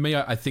 for me,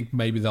 I think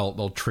maybe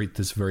they'll treat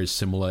this very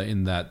similar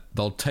in that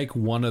they'll take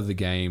one of the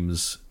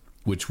games,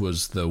 which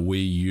was the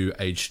Wii U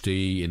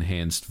HD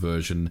enhanced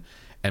version,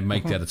 and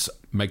make that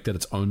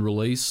its own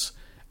release,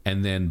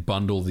 and then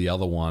bundle the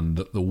other one,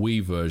 the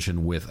Wii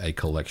version, with a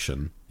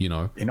collection.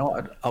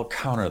 I'll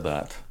counter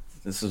that.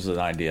 This is an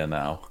idea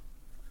now.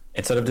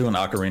 Instead of doing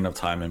Ocarina of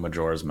Time and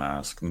Majora's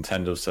Mask,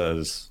 Nintendo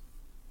says,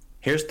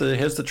 here's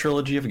the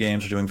trilogy of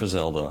games we're doing for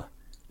Zelda.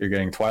 You're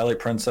getting Twilight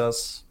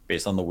Princess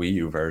based on the Wii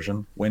U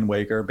version, Wind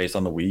Waker based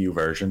on the Wii U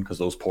version, because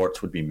those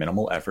ports would be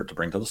minimal effort to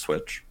bring to the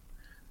Switch.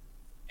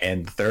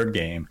 And the third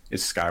game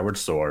is Skyward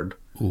Sword.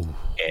 Ooh.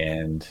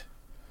 And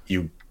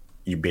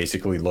you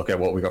basically look at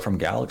what we got from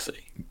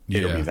Galaxy.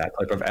 It'll be that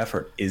type of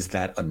effort. Is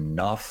that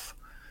enough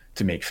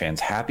to make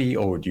fans happy,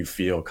 or would you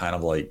feel kind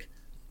of like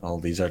well,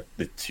 these are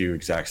the two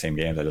exact same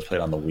games I just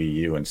played on the Wii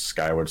U, and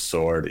Skyward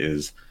Sword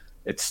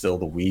it's still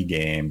the Wii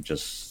game,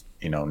 just,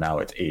 now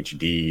it's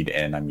HD'd,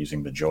 and I'm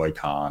using the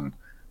Joy-Con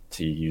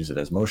to use it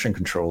as motion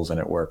controls, and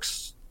it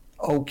works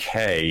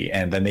okay.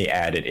 And then they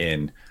added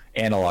in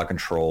analog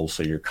controls,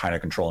 so you're kind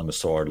of controlling the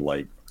sword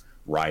like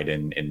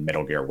Raiden in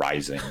Metal Gear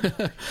Rising.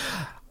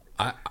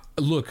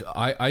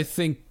 I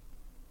think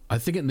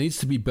it needs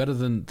to be better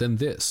than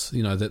this. The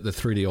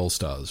 3D All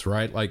Stars,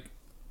 right? Like,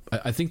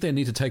 I think they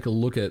need to take a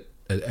look at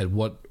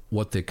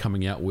what they're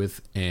coming out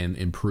with and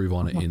improve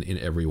on it in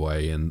every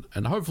way. And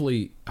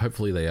hopefully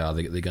they are.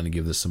 They're going to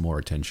give this some more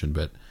attention.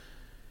 But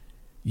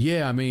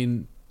yeah, I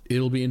mean,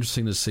 it'll be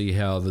interesting to see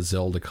how the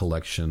Zelda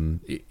collection,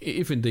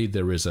 if indeed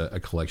there is a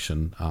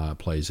collection,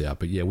 plays out.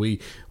 But yeah, we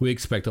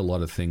expect a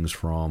lot of things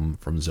from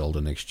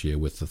Zelda next year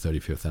with the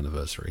 35th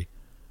anniversary.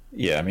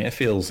 Yeah, I mean, it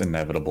feels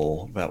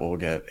inevitable that we'll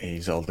get a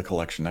Zelda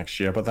collection next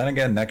year. But then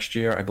again, next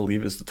year, I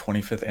believe, is the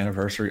 25th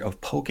anniversary of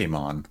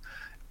Pokemon.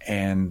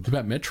 And what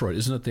about Metroid?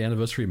 Isn't it the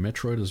anniversary of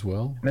Metroid as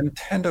well?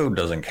 Nintendo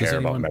doesn't care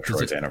about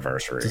Metroid's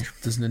anniversary.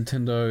 Does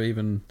Nintendo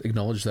even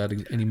acknowledge that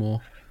anymore?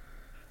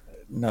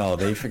 No,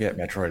 they forget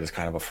Metroid is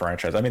kind of a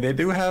franchise. I mean, they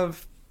do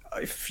have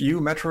a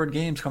few Metroid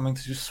games coming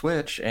to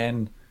Switch,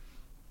 and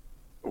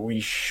we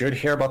should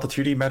hear about the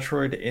 2D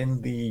Metroid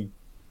in the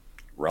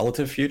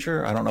relative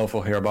future. I don't know if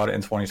we'll hear about it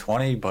in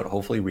 2020, but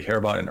hopefully we hear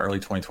about it in early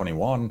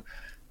 2021.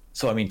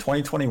 So, I mean,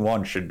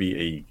 2021 should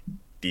be a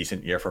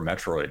decent year for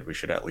Metroid. We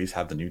should at least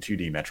have the new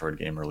 2D Metroid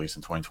game released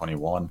in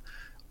 2021.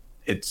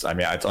 It's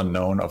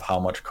unknown of how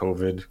much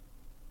COVID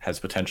has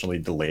potentially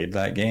delayed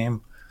that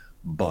game,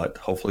 but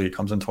hopefully it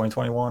comes in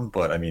 2021.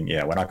 But I mean,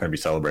 yeah, we're not going to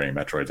be celebrating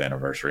Metroid's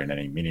anniversary in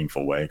any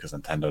meaningful way, because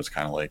Nintendo's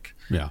kind of like,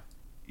 yeah,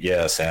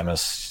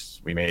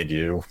 Samus, we made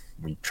you.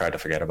 We tried to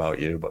forget about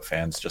you, but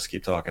fans just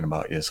keep talking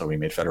about you, so we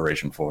made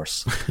Federation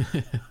Force.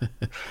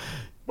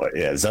 But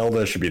yeah,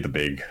 Zelda should be the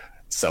big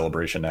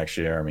celebration next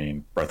year. I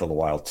mean, Breath of the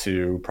Wild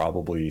 2,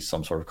 probably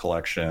some sort of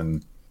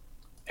collection.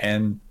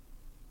 And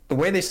the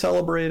way they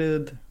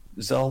celebrated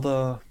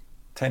Zelda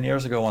 10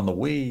 years ago on the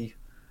Wii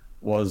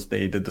was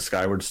they did the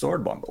Skyward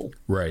Sword bundle.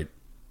 Right.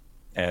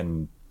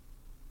 And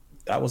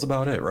that was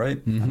about it,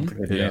 right? I don't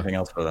think they did anything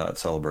else for that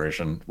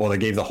celebration. Well, they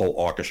gave the whole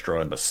orchestra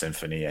and the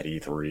symphony at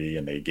E3,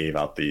 and they gave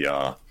out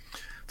the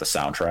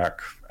soundtrack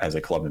as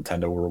a Club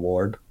Nintendo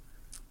reward,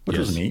 which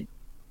was neat.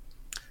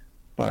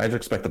 But I'd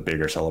expect a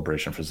bigger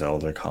celebration for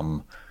Zelda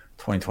come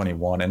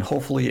 2021, and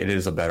hopefully it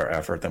is a better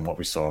effort than what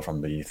we saw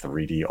from the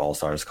 3D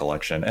All-Stars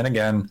collection. And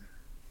again,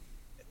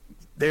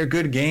 they're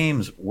good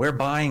games. We're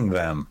buying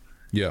them.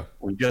 Yeah.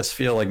 We just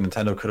feel like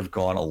Nintendo could have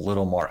gone a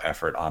little more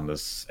effort on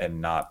this and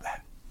not,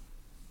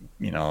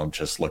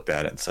 just looked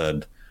at it and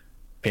said,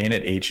 paint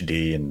it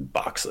HD and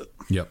box it.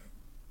 Yep.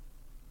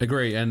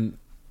 Agree. And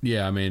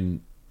yeah, I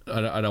mean,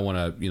 I don't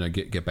want to,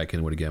 get back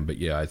into it again, but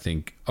yeah, I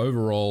think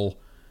overall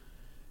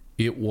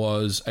it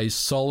was a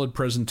solid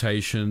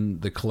presentation.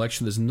 The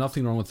collection, there's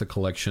nothing wrong with the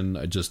collection.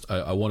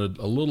 I wanted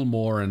a little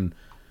more, and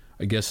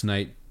I guess,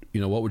 Nate,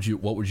 what would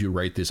you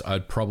rate this?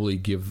 I'd probably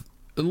give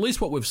at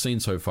least what we've seen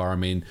so far. I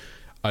mean,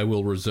 I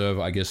will reserve,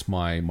 I guess,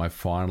 my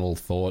final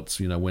thoughts,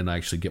 when I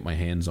actually get my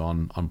hands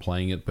on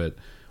playing it. But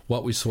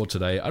what we saw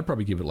today, I'd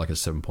probably give it like a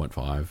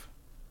 7.5.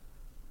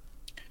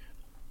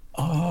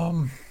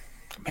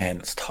 Man,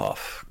 it's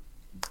tough.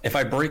 If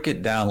I break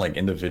it down like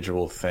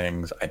individual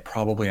things, I'd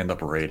probably end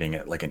up rating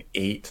it like an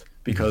 8,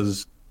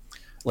 because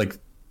like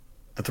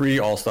the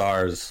 3D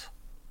All-Stars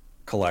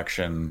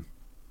collection,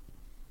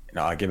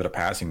 I give it a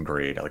passing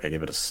grade. Like I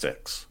give it a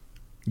 6.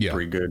 Yeah.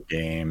 3 good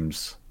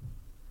games,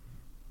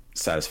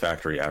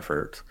 satisfactory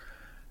effort.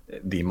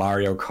 The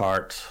Mario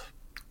Kart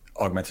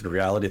augmented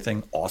reality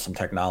thing, awesome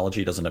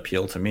technology, doesn't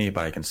appeal to me,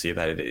 but I can see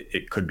that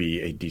it could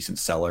be a decent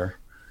seller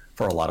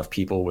for a lot of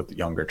people with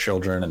younger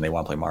children, and they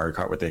want to play Mario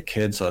Kart with their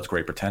kids, so that's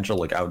great potential.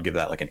 Like I would give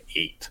that like an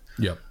 8.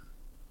 Yep.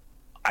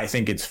 I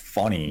think it's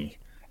funny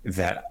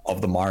that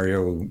of the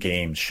Mario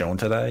games shown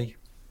today,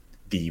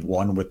 the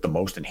one with the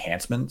most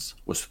enhancements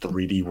was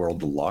 3D World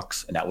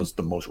Deluxe, and that was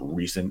the most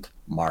recent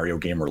Mario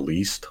game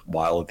released,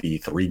 while the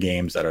 3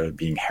 games that are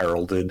being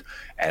heralded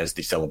as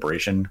the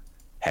celebration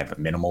have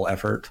minimal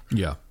effort.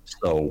 Yeah.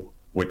 So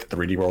with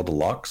 3D World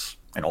Deluxe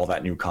and all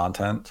that new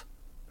content,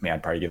 I mean,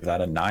 I'd probably give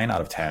that a 9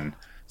 out of 10.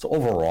 So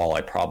overall,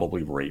 I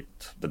probably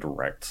rate the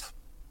Direct,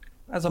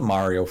 as a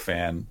Mario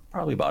fan,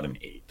 probably about an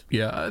 8.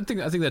 Yeah, I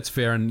think that's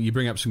fair, and you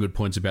bring up some good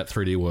points about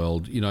 3D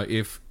World.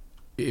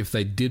 If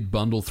they did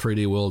bundle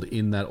 3D World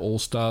in that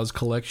All-Stars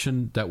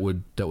collection, that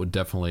would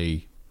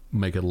definitely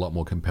make it a lot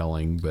more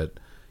compelling. But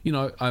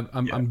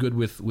I'm good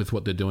with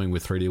what they're doing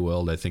with 3D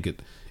World. I think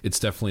it's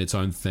definitely its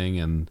own thing,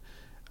 and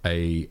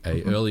a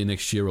early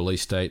next year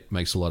release date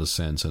makes a lot of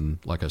sense. And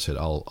like I said,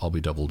 I'll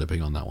be double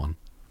dipping on that one.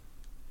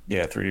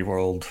 Yeah, 3D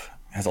World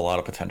has a lot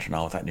of potential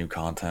now with that new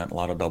content. A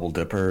lot of double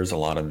dippers, a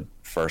lot of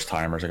first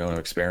timers are going to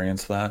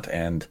experience that,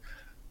 and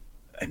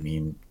I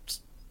mean,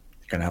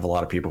 you're going to have a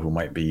lot of people who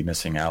might be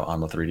missing out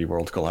on the 3D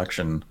World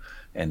collection,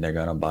 and they're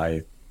going to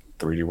buy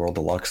 3D World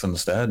Deluxe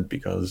instead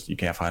because you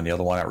can't find the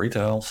other one at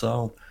retail.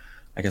 So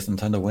I guess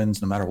Nintendo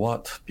wins no matter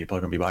what. People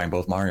are going to be buying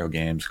both Mario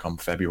games come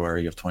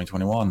February of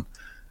 2021.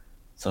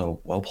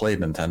 So, well played,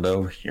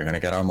 Nintendo. You're going to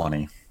get our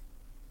money.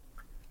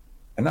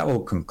 And that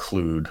will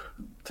conclude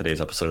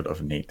today's episode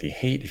of Nate the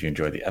Hate. If you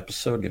enjoyed the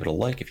episode, give it a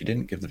like. If you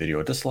didn't, give the video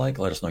a dislike.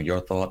 Let us know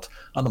your thoughts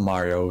on the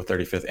Mario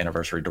 35th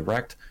Anniversary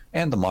Direct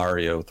and the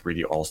Mario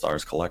 3D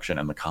All-Stars Collection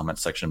in the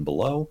comments section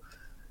below.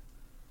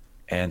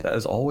 And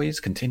as always,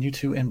 continue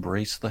to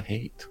embrace the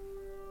hate.